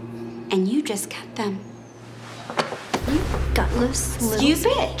 And you just cut them. You gutless little Excuse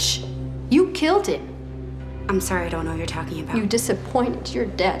me? bitch. You killed him. I'm sorry, I don't know what you're talking about. You disappointed your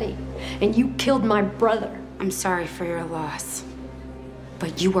daddy, and you killed my brother. I'm sorry for your loss.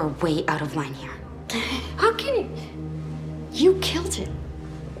 But you are way out of line here. How can you? You killed him.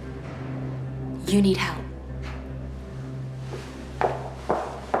 You need help.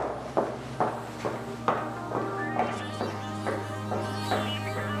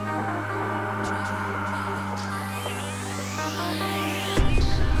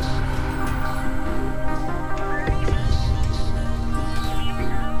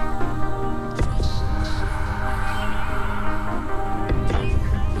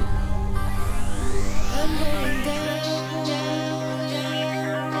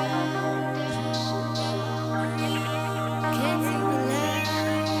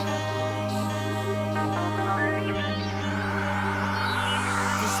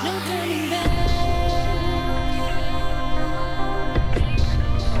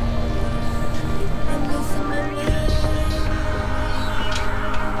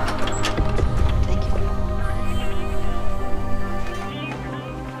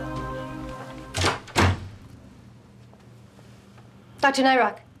 Dr.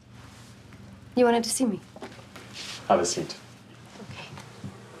 Nyrock, you wanted to see me. Have a seat.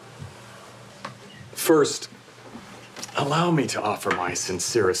 First, allow me to offer my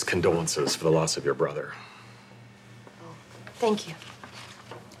sincerest condolences for the loss of your brother. Thank you.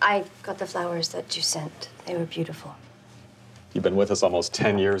 I got the flowers that you sent. They were beautiful. You've been with us almost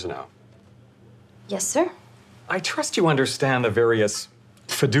 10 years now. Yes, sir. I trust you understand the various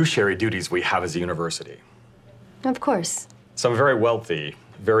fiduciary duties we have as a university. Of course. Some very wealthy,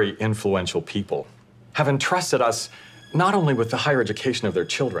 very influential people have entrusted us not only with the higher education of their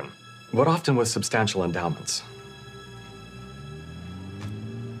children, but often with substantial endowments.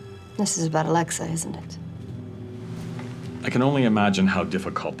 This is about Alexa, isn't it? I can only imagine how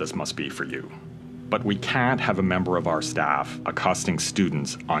difficult this must be for you. But we can't have a member of our staff accosting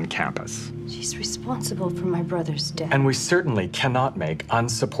students on campus. She's responsible for my brother's death. And we certainly cannot make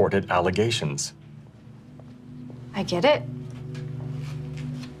unsupported allegations. I get it.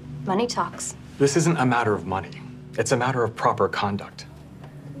 Money talks. This isn't a matter of money. It's a matter of proper conduct.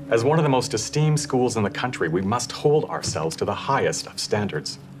 As one of the most esteemed schools in the country, we must hold ourselves to the highest of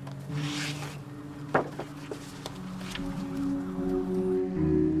standards.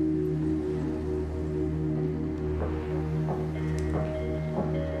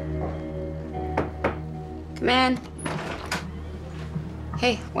 Come in.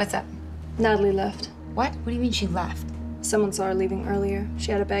 Hey, what's up? Natalie left. What? What do you mean she left? Someone saw her leaving earlier.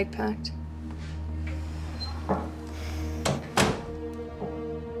 She had a bag packed.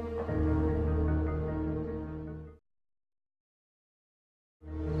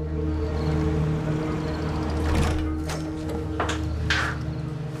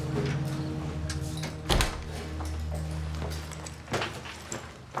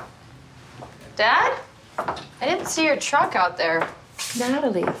 Dad? I didn't see your truck out there.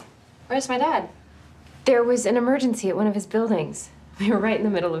 Natalie, where's my dad? There was an emergency at one of his buildings. We were right in the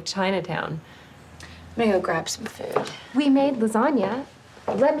middle of Chinatown. I'm gonna go grab some food. We made lasagna.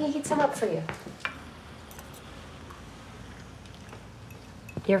 Let me heat some up for you.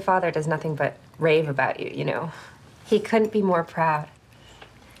 Your father does nothing but rave about you, you know. He couldn't be more proud.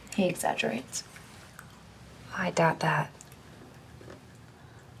 He exaggerates. I doubt that.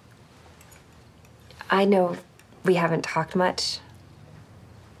 I know we haven't talked much,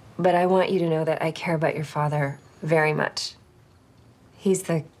 but I want you to know that I care about your father very much. He's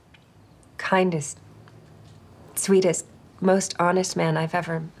the kindest, sweetest, most honest man I've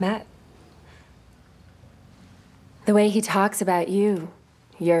ever met. The way he talks about you,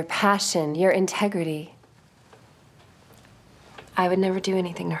 your passion, your integrity. I would never do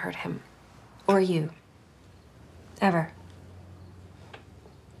anything to hurt him. Or you. Ever.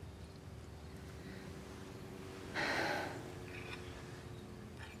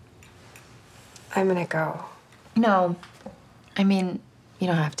 I'm gonna go. No. I mean, you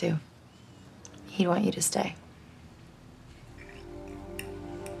don't have to. He'd want you to stay.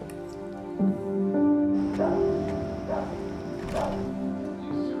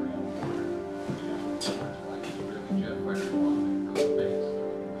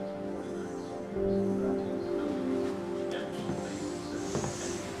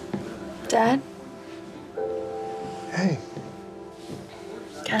 Dad? Hey.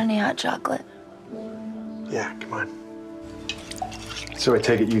 Got any hot chocolate? Yeah, come on. So I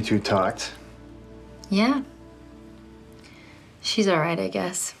take it you two talked? Yeah. She's all right, I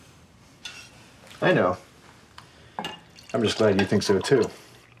guess. I know. I'm just glad you think so, too.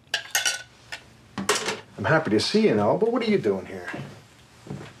 I'm happy to see you and all, but what are you doing here?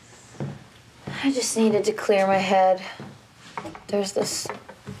 I just needed to clear my head. There's this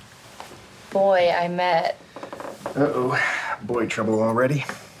boy I met. Uh-oh. Boy trouble already?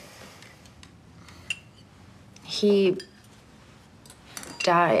 He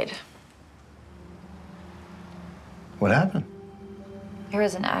died. What happened? There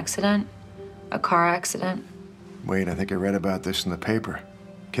was an accident, a car accident. Wait, I think I read about this in the paper.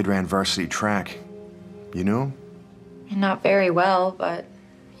 Kid ran varsity track. You knew him? Not very well, but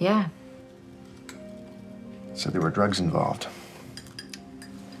yeah. Said there were drugs involved.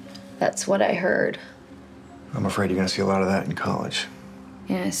 That's what I heard. I'm afraid you're gonna see a lot of that in college.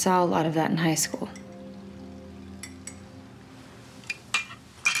 Yeah, I saw a lot of that in high school.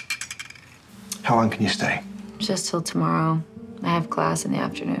 How long can you stay? Just till tomorrow. I have class in the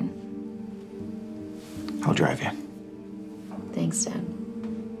afternoon. I'll drive you. Thanks, Dad.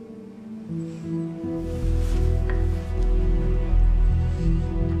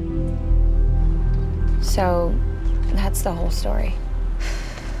 So, that's the whole story.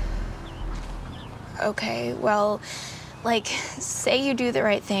 Okay, well, like, say you do the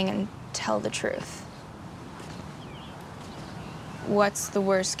right thing and tell the truth. What's the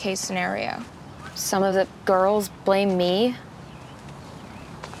worst case scenario? Some of the girls blame me.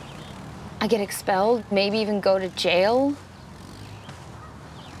 I get expelled, maybe even go to jail.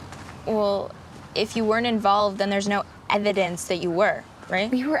 Well, if you weren't involved, then there's no evidence that you were, right?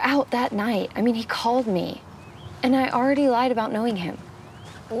 We were out that night. I mean, he called me. And I already lied about knowing him.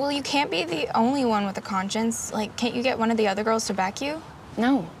 Well, you can't be the only one with a conscience. Like, can't you get one of the other girls to back you?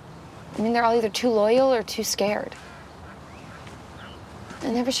 No. I mean, they're all either too loyal or too scared. I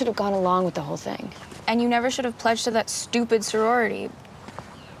never should have gone along with the whole thing. And you never should have pledged to that stupid sorority.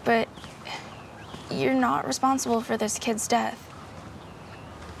 But you're not responsible for this kid's death.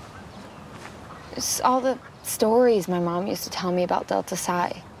 It's all the stories my mom used to tell me about Delta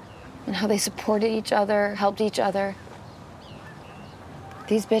Psi and how they supported each other, helped each other.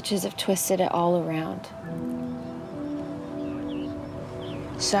 These bitches have twisted it all around.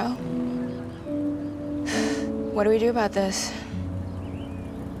 So? What do we do about this?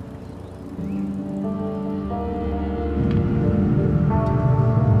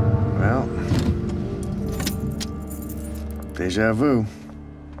 Well, deja vu.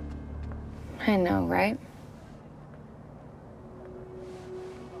 I know, right?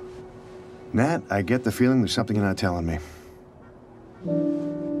 Nat, I get the feeling there's something you're not telling me.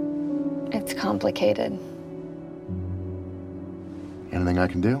 It's complicated. Anything I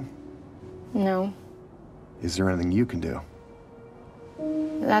can do? No, Is there anything you can do?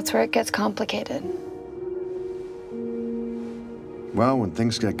 that's where it gets complicated. Well, when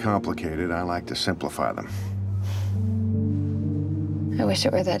things get complicated, I like to simplify them. I wish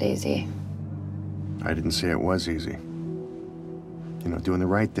it were that easy. I didn't say it was easy. You know, doing the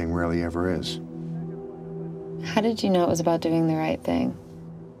right thing rarely ever is. How did you know it was about doing the right thing?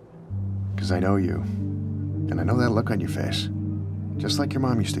 Because I know you. And I know that look on your face. Just like your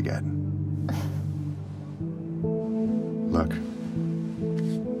mom used to get. Look.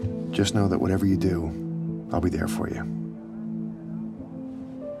 Just know that whatever you do, I'll be there for you.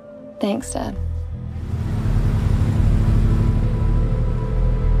 Thanks, Dad.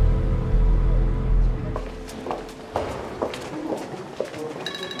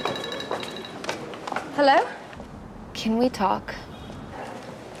 Hello? Can we talk?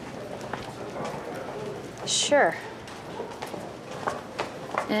 Sure.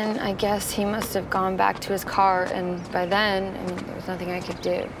 And I guess he must have gone back to his car, and by then, I mean, there was nothing I could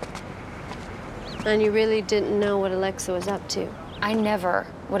do. And you really didn't know what Alexa was up to? I never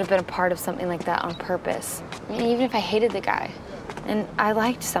would have been a part of something like that on purpose. I mean, even if I hated the guy. And I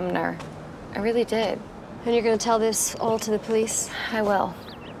liked Sumner. I really did. And you're gonna tell this all to the police? I will.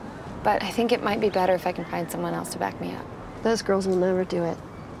 But I think it might be better if I can find someone else to back me up. Those girls will never do it.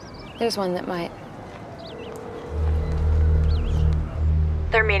 There's one that might.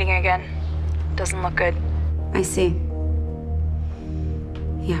 They're meeting again. Doesn't look good. I see.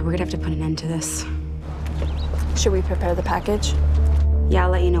 Yeah, we're gonna have to put an end to this. Should we prepare the package? Yeah,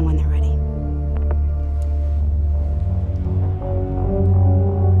 I'll let you know when they're ready.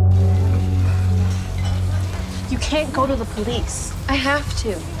 You can't go to the police. I have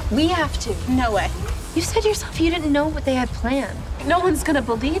to. We have to. No way. You said yourself you didn't know what they had planned. No one's gonna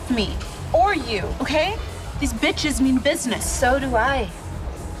believe me. Or you, okay? These bitches mean business. So do I.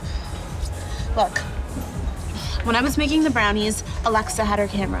 Look, when I was making the brownies, Alexa had her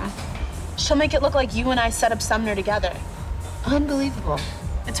camera. She'll make it look like you and I set up Sumner together. Unbelievable.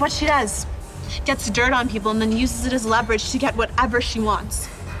 It's what she does. Gets dirt on people and then uses it as leverage to get whatever she wants.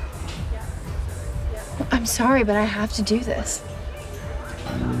 I'm sorry, but I have to do this.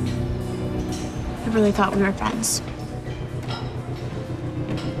 I really thought we were friends.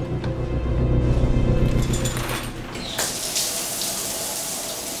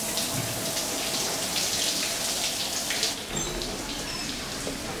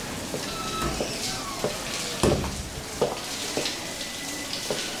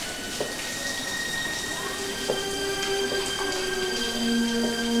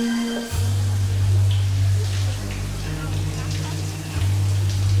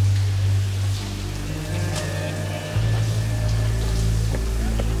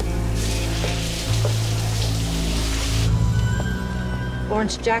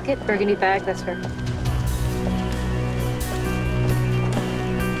 Orange jacket, burgundy bag, that's her.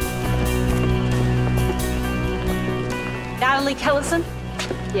 Natalie Kellison?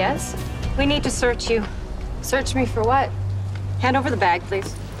 Yes? We need to search you. Search me for what? Hand over the bag,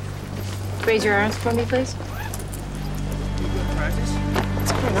 please. Raise your arms for me, please.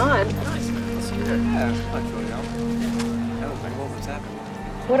 What's going on?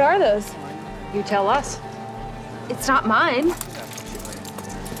 What are those? You tell us. It's not mine.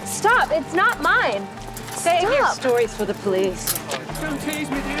 Stop! It's not mine. Save your stories for the police. Don't tease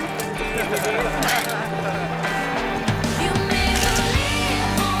me, dude.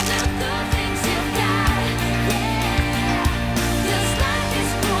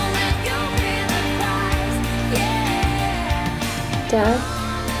 Dad?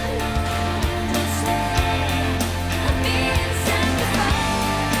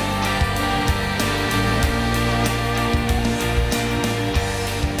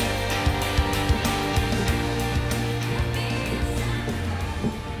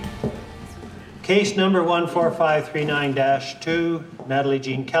 Case number 14539-2, Natalie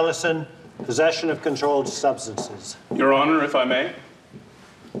Jean Kellison, possession of controlled substances. Your Honor, if I may.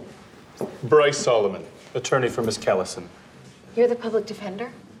 Bryce Solomon, attorney for Miss Kellison. You're the public defender?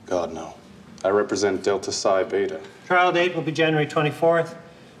 God, no. I represent Delta Psi Beta. Trial date will be January 24th.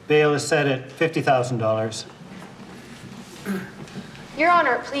 Bail is set at $50,000. Your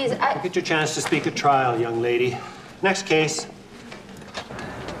Honor, please, Get your chance to speak at trial, young lady. Next case.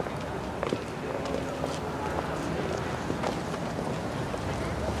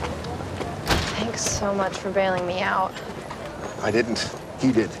 Thanks so much for bailing me out. I didn't.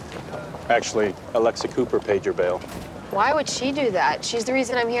 He did. Actually, Alexa Cooper paid your bail. Why would she do that? She's the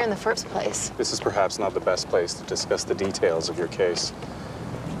reason I'm here in the first place. This is perhaps not the best place to discuss the details of your case.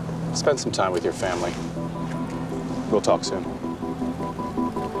 Spend some time with your family. We'll talk soon.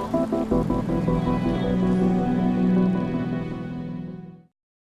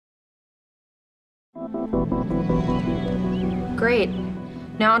 Great.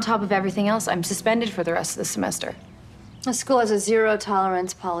 Now on top of everything else, I'm suspended for the rest of the semester. The school has a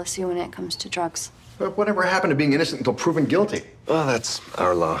zero-tolerance policy when it comes to drugs. But whatever happened to being innocent until proven guilty? Well, that's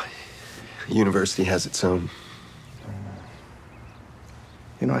our law. The university has its own.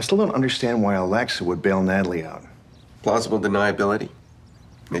 You know, I still don't understand why Alexa would bail Natalie out. Plausible deniability.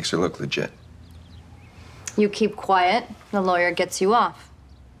 Makes her look legit. You keep quiet, the lawyer gets you off.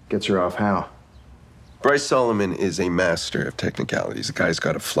 Gets her off how? Bryce Solomon is a master of technicalities. The guy's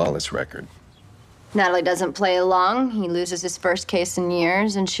got a flawless record. Natalie doesn't play along. He loses his first case in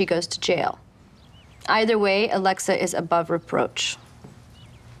years, and she goes to jail. Either way, Alexa is above reproach.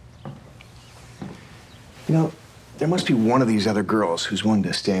 You know, there must be one of these other girls who's willing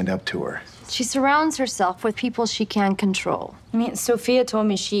to stand up to her. She surrounds herself with people she can control. I mean, Sophia told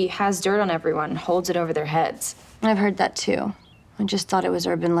me she has dirt on everyone, holds it over their heads. I've heard that too. I just thought it was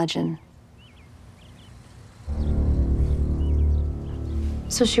urban legend.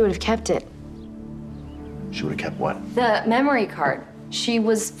 So she would have kept it. She would have kept what? The memory card. She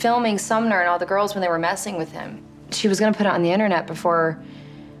was filming Sumner and all the girls when they were messing with him. She was gonna put it on the internet before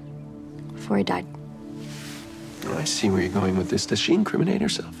he died. Oh, I see where you're going with this. Does she incriminate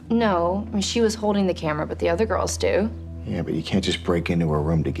herself? No, I mean, she was holding the camera, but the other girls do. Yeah, but you can't just break into her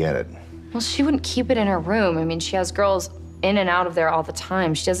room to get it. Well, she wouldn't keep it in her room. I mean, she has girls in and out of there all the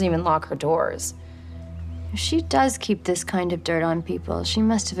time. She doesn't even lock her doors. If she does keep this kind of dirt on people, she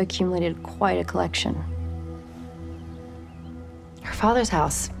must have accumulated quite a collection. Her father's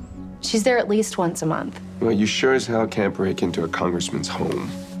house. She's there at least once a month. Well, you sure as hell can't break into a congressman's home.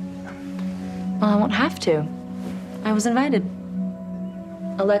 Well, I won't have to. I was invited.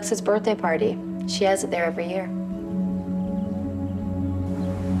 Alexa's birthday party. She has it there every year.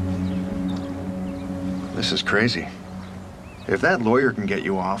 This is crazy. If that lawyer can get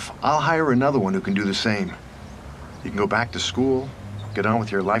you off, I'll hire another one who can do the same. You can go back to school, get on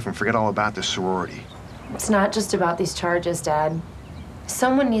with your life, and forget all about this sorority. It's not just about these charges, Dad.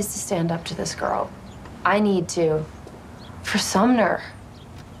 Someone needs to stand up to this girl. I need to. For Sumner.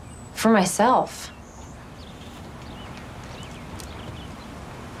 For myself.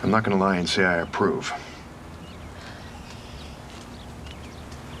 I'm not gonna lie and say I approve.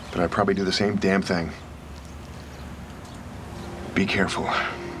 But I'd probably do the same damn thing. Be careful.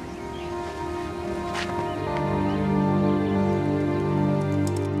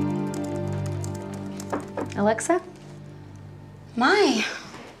 Alexa? My,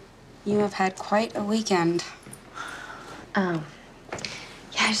 you have had quite a weekend. Yeah,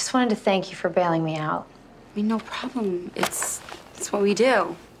 I just wanted to thank you for bailing me out. I mean, no problem. It's what we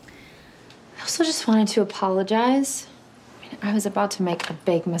do. I also just wanted to apologize. I mean, I was about to make a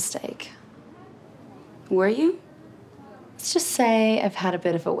big mistake. Were you? Let's just say I've had a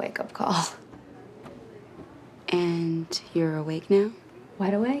bit of a wake-up call. And you're awake now?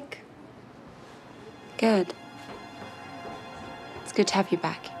 Wide awake? Good. It's good to have you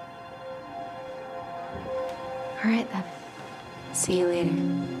back. All right, then. See you later.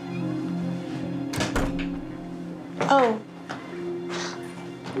 Oh.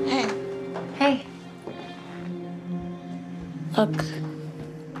 Hey. Hey. Look,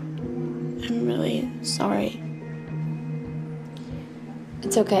 I'm really sorry.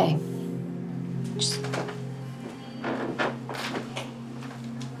 It's okay.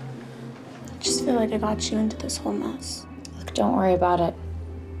 I just feel like I got you into this whole mess. Look, don't worry about it.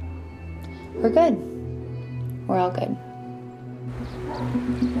 We're good. We're all good.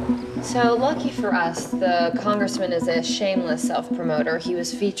 So, lucky for us, the congressman is a shameless self-promoter. He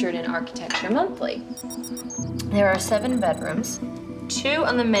was featured in Architecture Monthly. There are 7 bedrooms, 2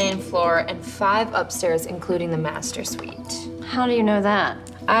 on the main floor, and 5 upstairs, including the master suite. How do you know that?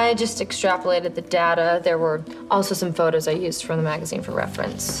 I just extrapolated the data. There were also some photos I used from the magazine for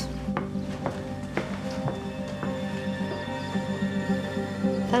reference.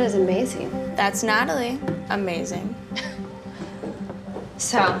 That is amazing. That's Natalie. Amazing.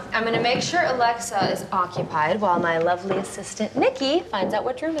 So, I'm gonna make sure Alexa is occupied while my lovely assistant, Nikki, finds out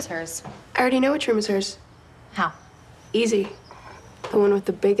which room is hers. I already know which room is hers. How? Easy. The one with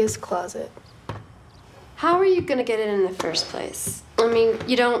the biggest closet. How are you gonna get it in the first place? I mean,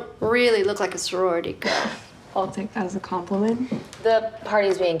 you don't really look like a sorority girl. I'll take that as a compliment. The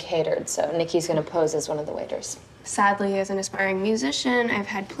party's being catered, so Nikki's gonna pose as one of the waiters. Sadly, as an aspiring musician, I've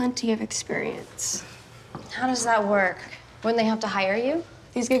had plenty of experience. How does that work? Wouldn't they have to hire you?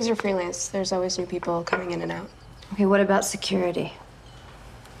 These gigs are freelance. There's always new people coming in and out. Okay, what about security?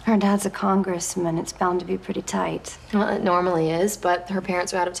 Her dad's a congressman. It's bound to be pretty tight. Well, it normally is, but her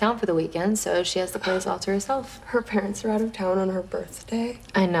parents are out of town for the weekend, so she has the place all to herself. Her parents are out of town on her birthday.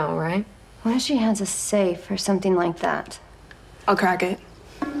 I know, right? What if she has a safe or something like that? I'll crack it.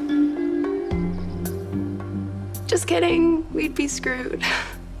 Just kidding. We'd be screwed.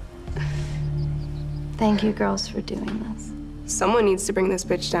 Thank you, girls, for doing this. Someone needs to bring this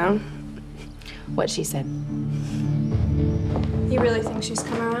bitch down. What she said. You really think she's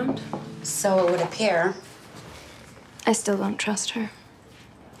come around? So it would appear. I still don't trust her.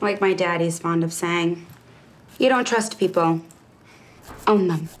 Like my daddy's fond of saying, you don't trust people, own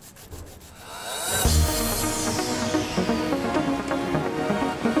them.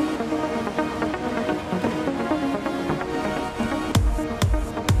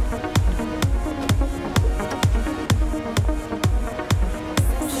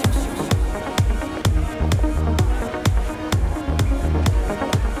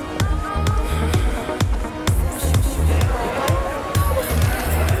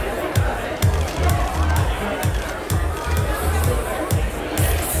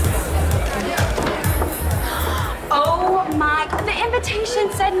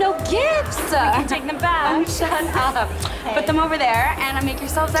 patient said no gifts. We can take them back. Oh, shut up. Hey. Put them over there and make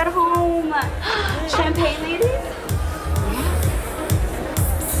yourselves at home. Champagne, ladies?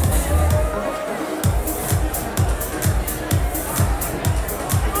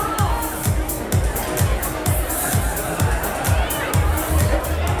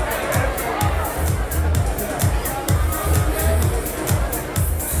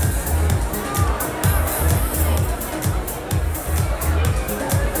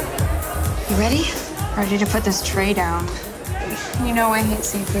 You ready? Ready to put this tray down. You know I hate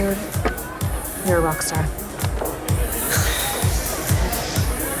seafood. You're a rock star.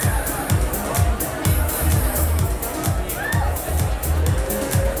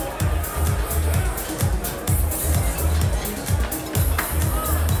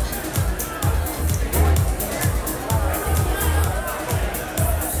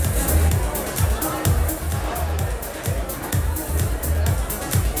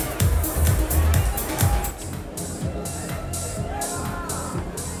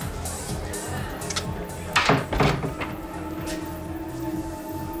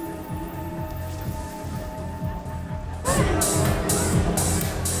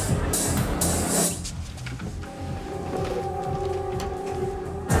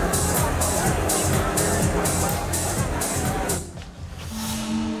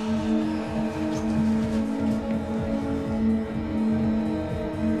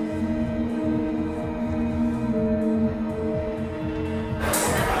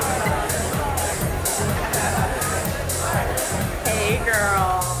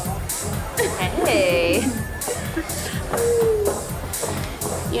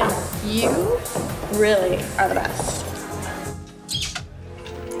 You really are the best.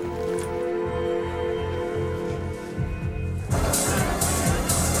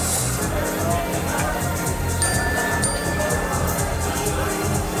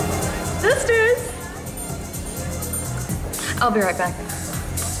 Sisters! I'll be right back.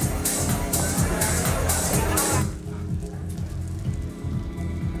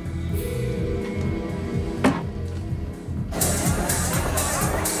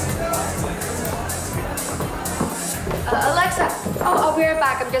 Alexa! Oh, I'll be right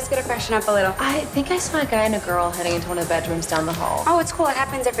back. I'm just gonna freshen up a little. I think I saw a guy and a girl heading into one of the bedrooms down the hall. Oh, it's cool. It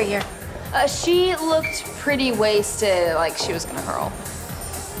happens every year. She looked pretty wasted, like she was gonna hurl.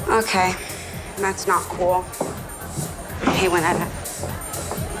 Okay. That's not cool. I hate when that happens.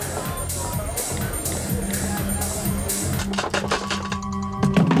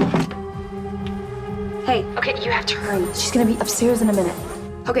 Hey, okay, you have to hurry. She's gonna be upstairs in a minute.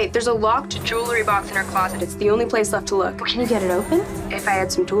 Okay, there's a locked jewelry box in her closet. It's the only place left to look. Well, can you get it open? If I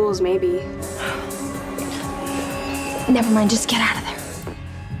had some tools, maybe. Never mind, just get out of there.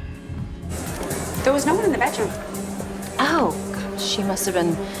 There was no one in the bedroom. Oh, gosh, she must have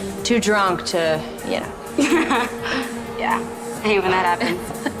been too drunk to, you know. Yeah, I hate when that happens.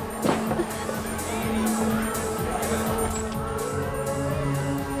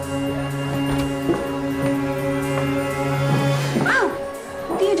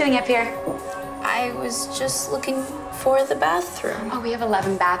 What are you doing up here? I was just looking for the bathroom. Oh, we have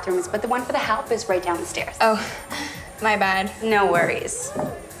 11 bathrooms, but the one for the help is right down the stairs. Oh, my bad. No worries.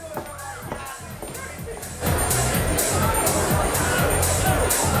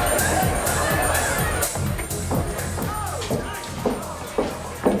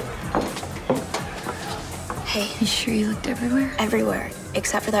 Hey. You sure you looked everywhere? Everywhere,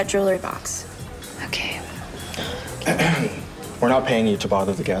 except for that jewelry box. Okay. We're not paying you to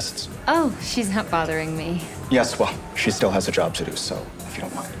bother the guests. Oh, she's not bothering me. Yes, well, she still has a job to do, so if you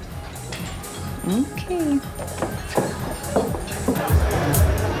don't mind. Okay.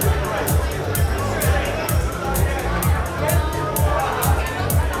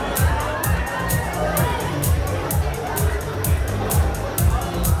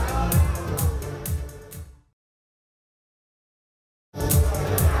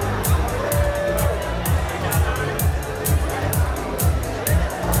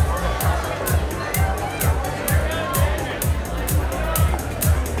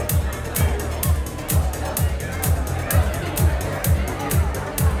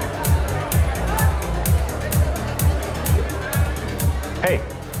 Hey,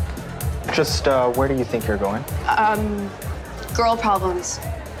 just where do you think you're going? Girl problems.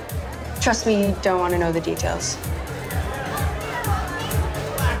 Trust me, you don't want to know the details.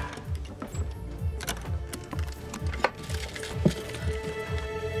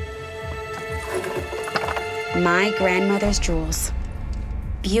 My grandmother's jewels.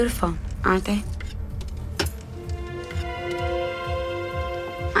 Beautiful, aren't they?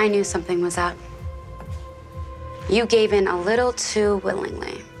 I knew something was up. You gave in a little too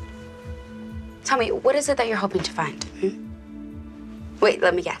willingly. Tell me, what is it that you're hoping to find? Wait,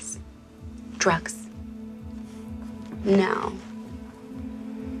 let me guess. Drugs? No.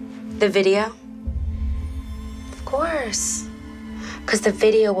 The video? Of course. Because the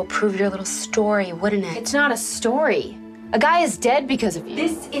video will prove your little story, wouldn't it? It's not a story. A guy is dead because of you.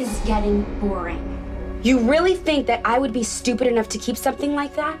 This is getting boring. You really think that I would be stupid enough to keep something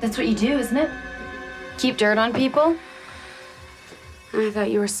like that? That's what you do, isn't it? Keep dirt on people? I thought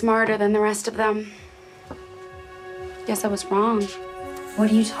you were smarter than the rest of them. Guess I was wrong.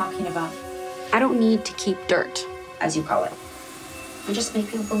 What are you talking about? I don't need to keep dirt, as you call it. I just make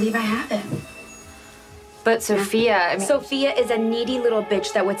people believe I have it. But Sophia, I mean... Sophia is a needy little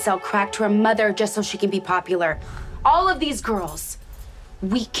bitch that would sell crack to her mother just so she can be popular. All of these girls,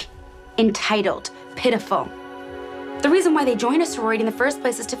 weak, entitled, pitiful. The reason why they join a sorority in the first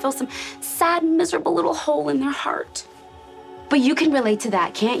place is to fill some sad, miserable little hole in their heart. But you can relate to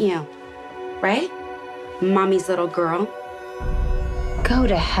that, can't you? Right? Mommy's little girl. Go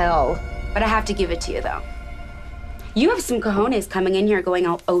to hell. But I have to give it to you, though. You have some cojones coming in here going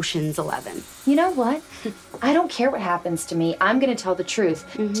all Ocean's 11. You know what? I don't care what happens to me. I'm gonna tell the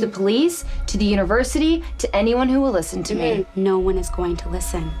truth. To the police, to the university, to anyone who will listen to me. No one is going to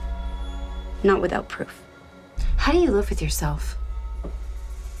listen. Not without proof. How do you live with yourself?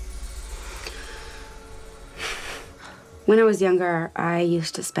 When I was younger, I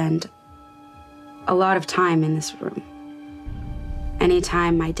used to spend a lot of time in this room.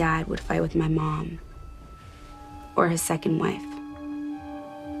 Anytime my dad would fight with my mom, or his second wife,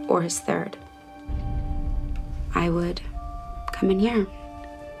 or his third, I would come in here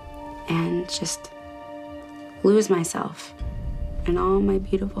and just lose myself in all my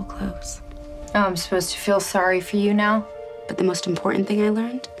beautiful clothes. Oh, I'm supposed to feel sorry for you now? But the most important thing I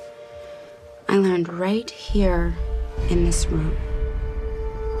learned right here in this room.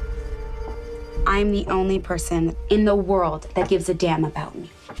 I'm the only person in the world that gives a damn about me.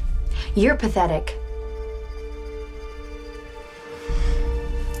 You're pathetic.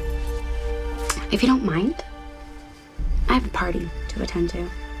 If you don't mind, I have a party to attend to.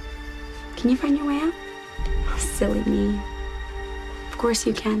 Can you find your way out? Oh, silly me. Of course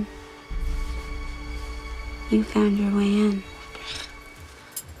you can. You found your way in.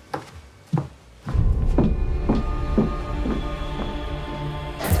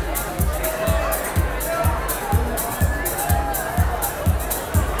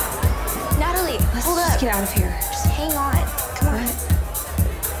 Natalie, hold up. Let's get out of here. Just hang on. Come on.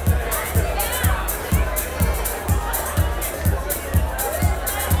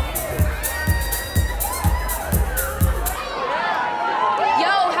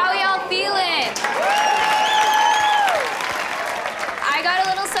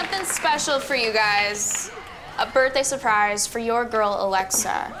 Special for you guys. A birthday surprise for your girl,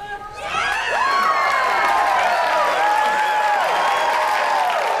 Alexa.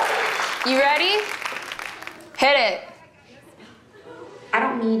 You ready? Hit it. I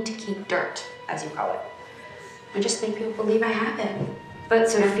don't need to keep dirt, as you call it. I just make people believe I have it. But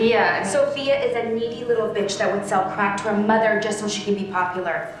Sophia... Sophia is a needy little bitch that would sell crack to her mother just so she can be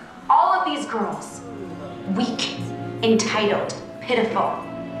popular. All of these girls, weak, entitled, pitiful.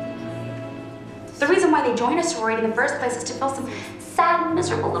 The reason why they join a sorority in the first place is to fill some sad,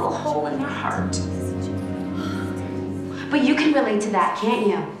 miserable little hole in their heart. But you can relate to that, can't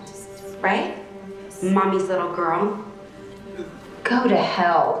you? Right? Mommy's little girl. Go to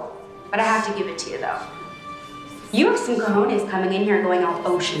hell. But I have to give it to you, though. You have some cojones coming in here going all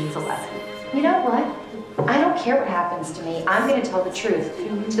Ocean's 11. You know what? I don't care what happens to me. I'm gonna tell the truth.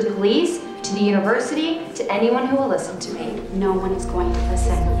 To the police, to the university, to anyone who will listen to me. No one is going to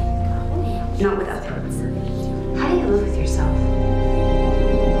listen. Not without proof. How do you live with yourself?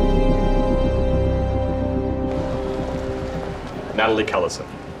 Natalie Kellison,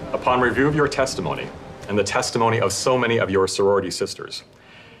 upon review of your testimony and the testimony of so many of your sorority sisters,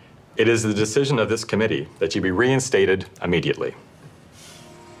 it is the decision of this committee that you be reinstated immediately.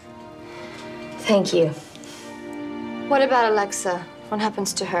 Thank you. What about Alexa? What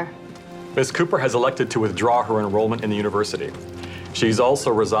happens to her? Ms. Cooper has elected to withdraw her enrollment in the university. She's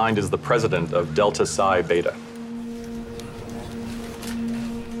also resigned as the president of Delta Psi Beta.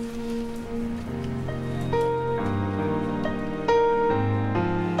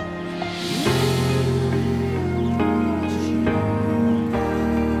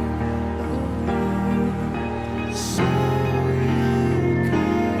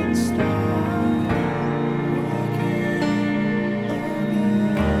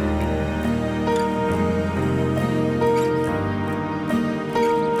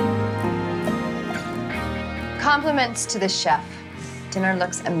 Compliments to the chef. Dinner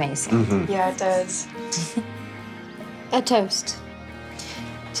looks amazing. Yeah, it does. A toast.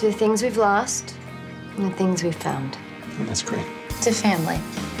 To the things we've lost and the things we've found. That's great. To family.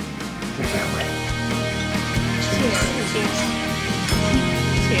 To family.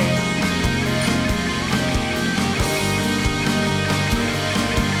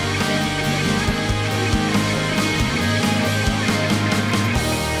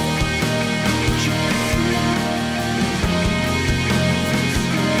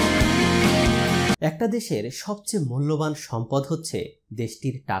 একটা দেশের সবচেয়ে মূল্যবান সম্পদ হচ্ছে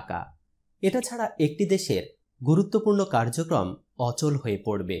দেশটির টাকা। এটা ছাড়া একটি দেশের গুরুত্বপূর্ণ কার্যক্রম অচল হয়ে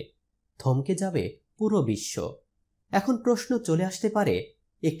পড়বে, থমকে যাবে পুরো বিশ্ব। এখন প্রশ্ন চলে আসতে পারে,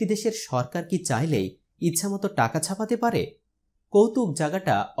 একটি দেশের সরকার কি চাইলেই ইচ্ছামতো টাকা ছাপাতে পারে? কৌতুক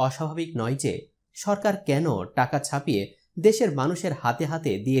জায়গাটা অস্বাভাবিক নয় যে সরকার কেন টাকা ছাপিয়ে দেশের মানুষের হাতে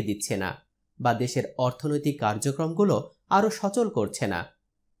হাতে দিয়ে দিচ্ছে না বা দেশের অর্থনৈতিক কার্যক্রমগুলো আরও সচল করছে না।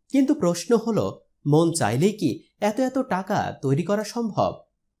 কিন্তু প্রশ্ন হলো, মন চাইলেই কি এত এত টাকা তৈরি করা সম্ভব?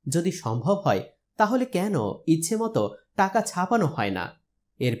 যদি সম্ভব হয় তাহলে কেন ইচ্ছে মতো টাকা ছাপানো হয় না?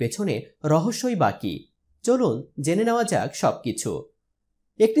 এর পেছনে রহস্যই বা কি? চলুন জেনে নেওয়া যাক সবকিছু।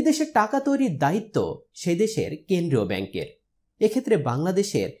 একটি দেশের টাকা তৈরির দায়িত্ব সেই দেশের কেন্দ্রীয় ব্যাংকের। এক্ষেত্রে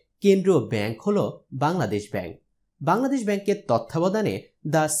বাংলাদেশের কেন্দ্রীয় ব্যাংক হলো বাংলাদেশ ব্যাংক। বাংলাদেশ ব্যাংকের তত্ত্বাবধানে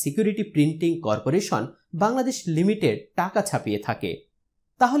the security printing corporation Bangladesh limited টাকা ছাপিয়ে থাকে।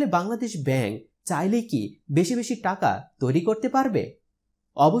 তাহলে বাংলাদেশ ব্যাংক চাইলে কি বেশি বেশি টাকা তৈরি করতে পারবে?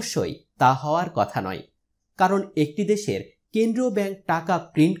 অবশ্যই তা হওয়ার কথা নয়, কারণ একটি দেশের কেন্দ্রীয় ব্যাংক টাকা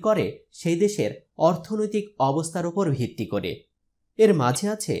প্রিন্ট করে সেই দেশের অর্থনৈতিক অবস্থার উপর ভিত্তি করে। এর মাঝে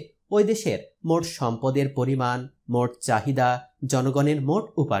আছে ওই দেশের মোট সম্পদের পরিমাণ, মোট চাহিদা, জনগণের মোট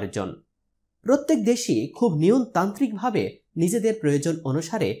উপার্জন। প্রত্যেক দেশই খুব নিয়মতান্ত্রিকভাবে নিজেদের প্রয়োজন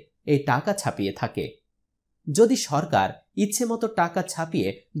অনুসারে এই টাকা ছাপিয়ে থাকে। যদি সরকার ইচ্ছে মতো টাকা ছাপিয়ে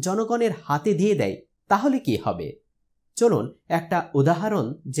জনগণের হাতে দিয়ে দেয় তাহলে কি হবে? চলুন একটা উদাহরণ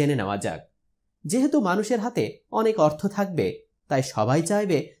জেনে নেওয়া যাক। যেহেতু মানুষের হাতে অনেক অর্থ থাকবে, তাই সবাই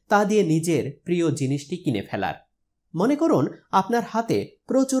চাইবে তা দিয়ে নিজের প্রিয় জিনিসটি কিনে ফেলার। মনে করুন আপনার হাতে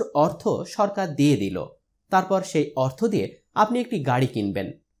প্রচুর অর্থ সরকার দিয়ে দিল, তারপর সেই অর্থ দিয়ে আপনি একটি গাড়ি কিনবেন।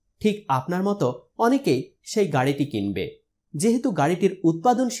 ঠিক আপনার মতো অনেকেই সেই গাড়িটি কিনবে। যেহেতু গাড়িটির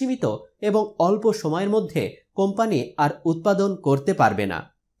উৎপাদন সীমিত এবং অল্প সময়ের মধ্যে কোম্পানি আর উৎপাদন করতে পারবে না,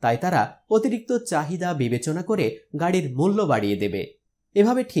 তাই তারা অতিরিক্ত চাহিদা বিবেচনা করে গাড়ির মূল্য বাড়িয়ে দেবে।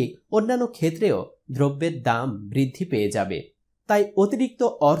 এভাবে ঠিক অন্যান্য ক্ষেত্রেও দ্রব্যের দাম বৃদ্ধি পেয়ে যাবে, তাই অতিরিক্ত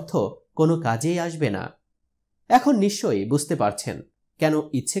অর্থ কোনো কাজেই আসবে না। এখন নিশ্চয়ই বুঝতে পারছেন কেন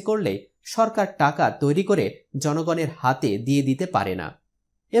ইচ্ছে করলে সরকার টাকা তৈরি করে জনগণের হাতে দিয়ে দিতে পারে না।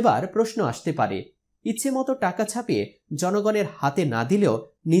 এবার প্রশ্ন আসতে পারে, ইচ্ছে মতো টাকা ছাপিয়ে জনগণের হাতে না দিলেও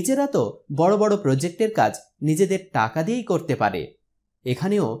নিজেরা তো বড় বড় প্রজেক্টের কাজ নিজেদের টাকা দিয়েই করতে পারে।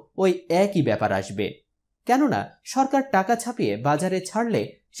 এখানেও ওই একই ব্যাপার আসবে, কেননা সরকার টাকা ছাপিয়ে বাজারে ছাড়লে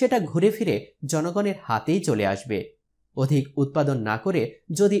সেটা ঘুরে ফিরে জনগণের হাতেই চলে আসবে। অধিক উৎপাদন না করে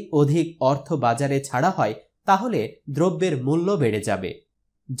যদি অধিক অর্থ বাজারে ছাড়া হয় তাহলে দ্রব্যের মূল্য বেড়ে যাবে।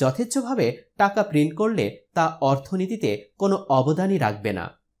 যথেচ্ছভাবে টাকা প্রিন্ট করলে তা অর্থনীতিতে কোনো অবদানই রাখবে না।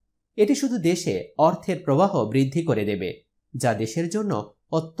 এটি শুধু দেশে অর্থের প্রবাহ বৃদ্ধি করে দেবে, যা দেশের জন্য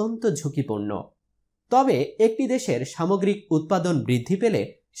অত্যন্ত ঝুঁকিপূর্ণ। তবে একটি দেশের সামগ্রিক উৎপাদন বৃদ্ধি পেলে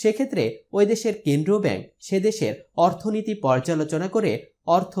সেক্ষেত্রে ওই দেশের কেন্দ্রীয় ব্যাংক সে দেশের অর্থনীতি পর্যালোচনা করে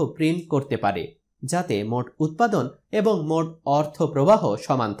অর্থ প্রিন্ট করতে পারে, যাতে মোট উৎপাদন এবং মোট অর্থ প্রবাহ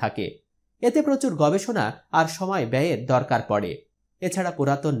সমান থাকে। এতে প্রচুর গবেষণা আর সময় ব্যয়ের দরকার পড়ে। এছাড়া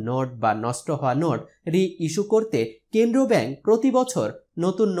পুরাতন নোট বা নষ্ট হওয়া নোট রি-ইস্যু করতে কেন্দ্রীয় ব্যাংক প্রতি বছর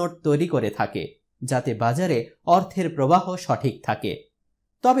নতুন নোট তৈরি করে থাকে, যাতে বাজারে অর্থের প্রবাহ সঠিক থাকে।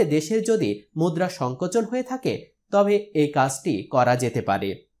 তবে দেশের যদি মুদ্রা সংকোচন হয়ে থাকে তবে এই কাজটি করা যেতে পারে।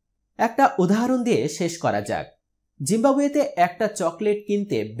 একটা উদাহরণ দিয়ে শেষ করা যাক। জিম্বাবুয়েতে একটা চকলেট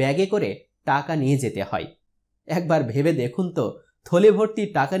কিনতে ব্যাগে করে টাকা নিয়ে যেতে হয়। একবার ভেবে দেখুন তো, থলে ভর্তি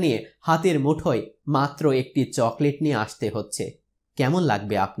টাকা নিয়ে হাতের মুঠোয় মাত্র একটি চকলেট নিয়ে আসতে হচ্ছে। কেমন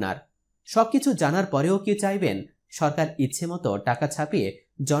লাগবে আপনার? সবকিছু জানার পরেও কি চাইবেন সরকার ইচ্ছে মতো টাকা ছাপিয়ে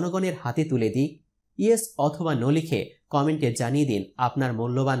জনগণের হাতে তুলে দিক? ইয়েস অথবা নো লিখে কমেন্টে জানিয়ে দিন আপনার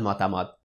মূল্যবান মতামত।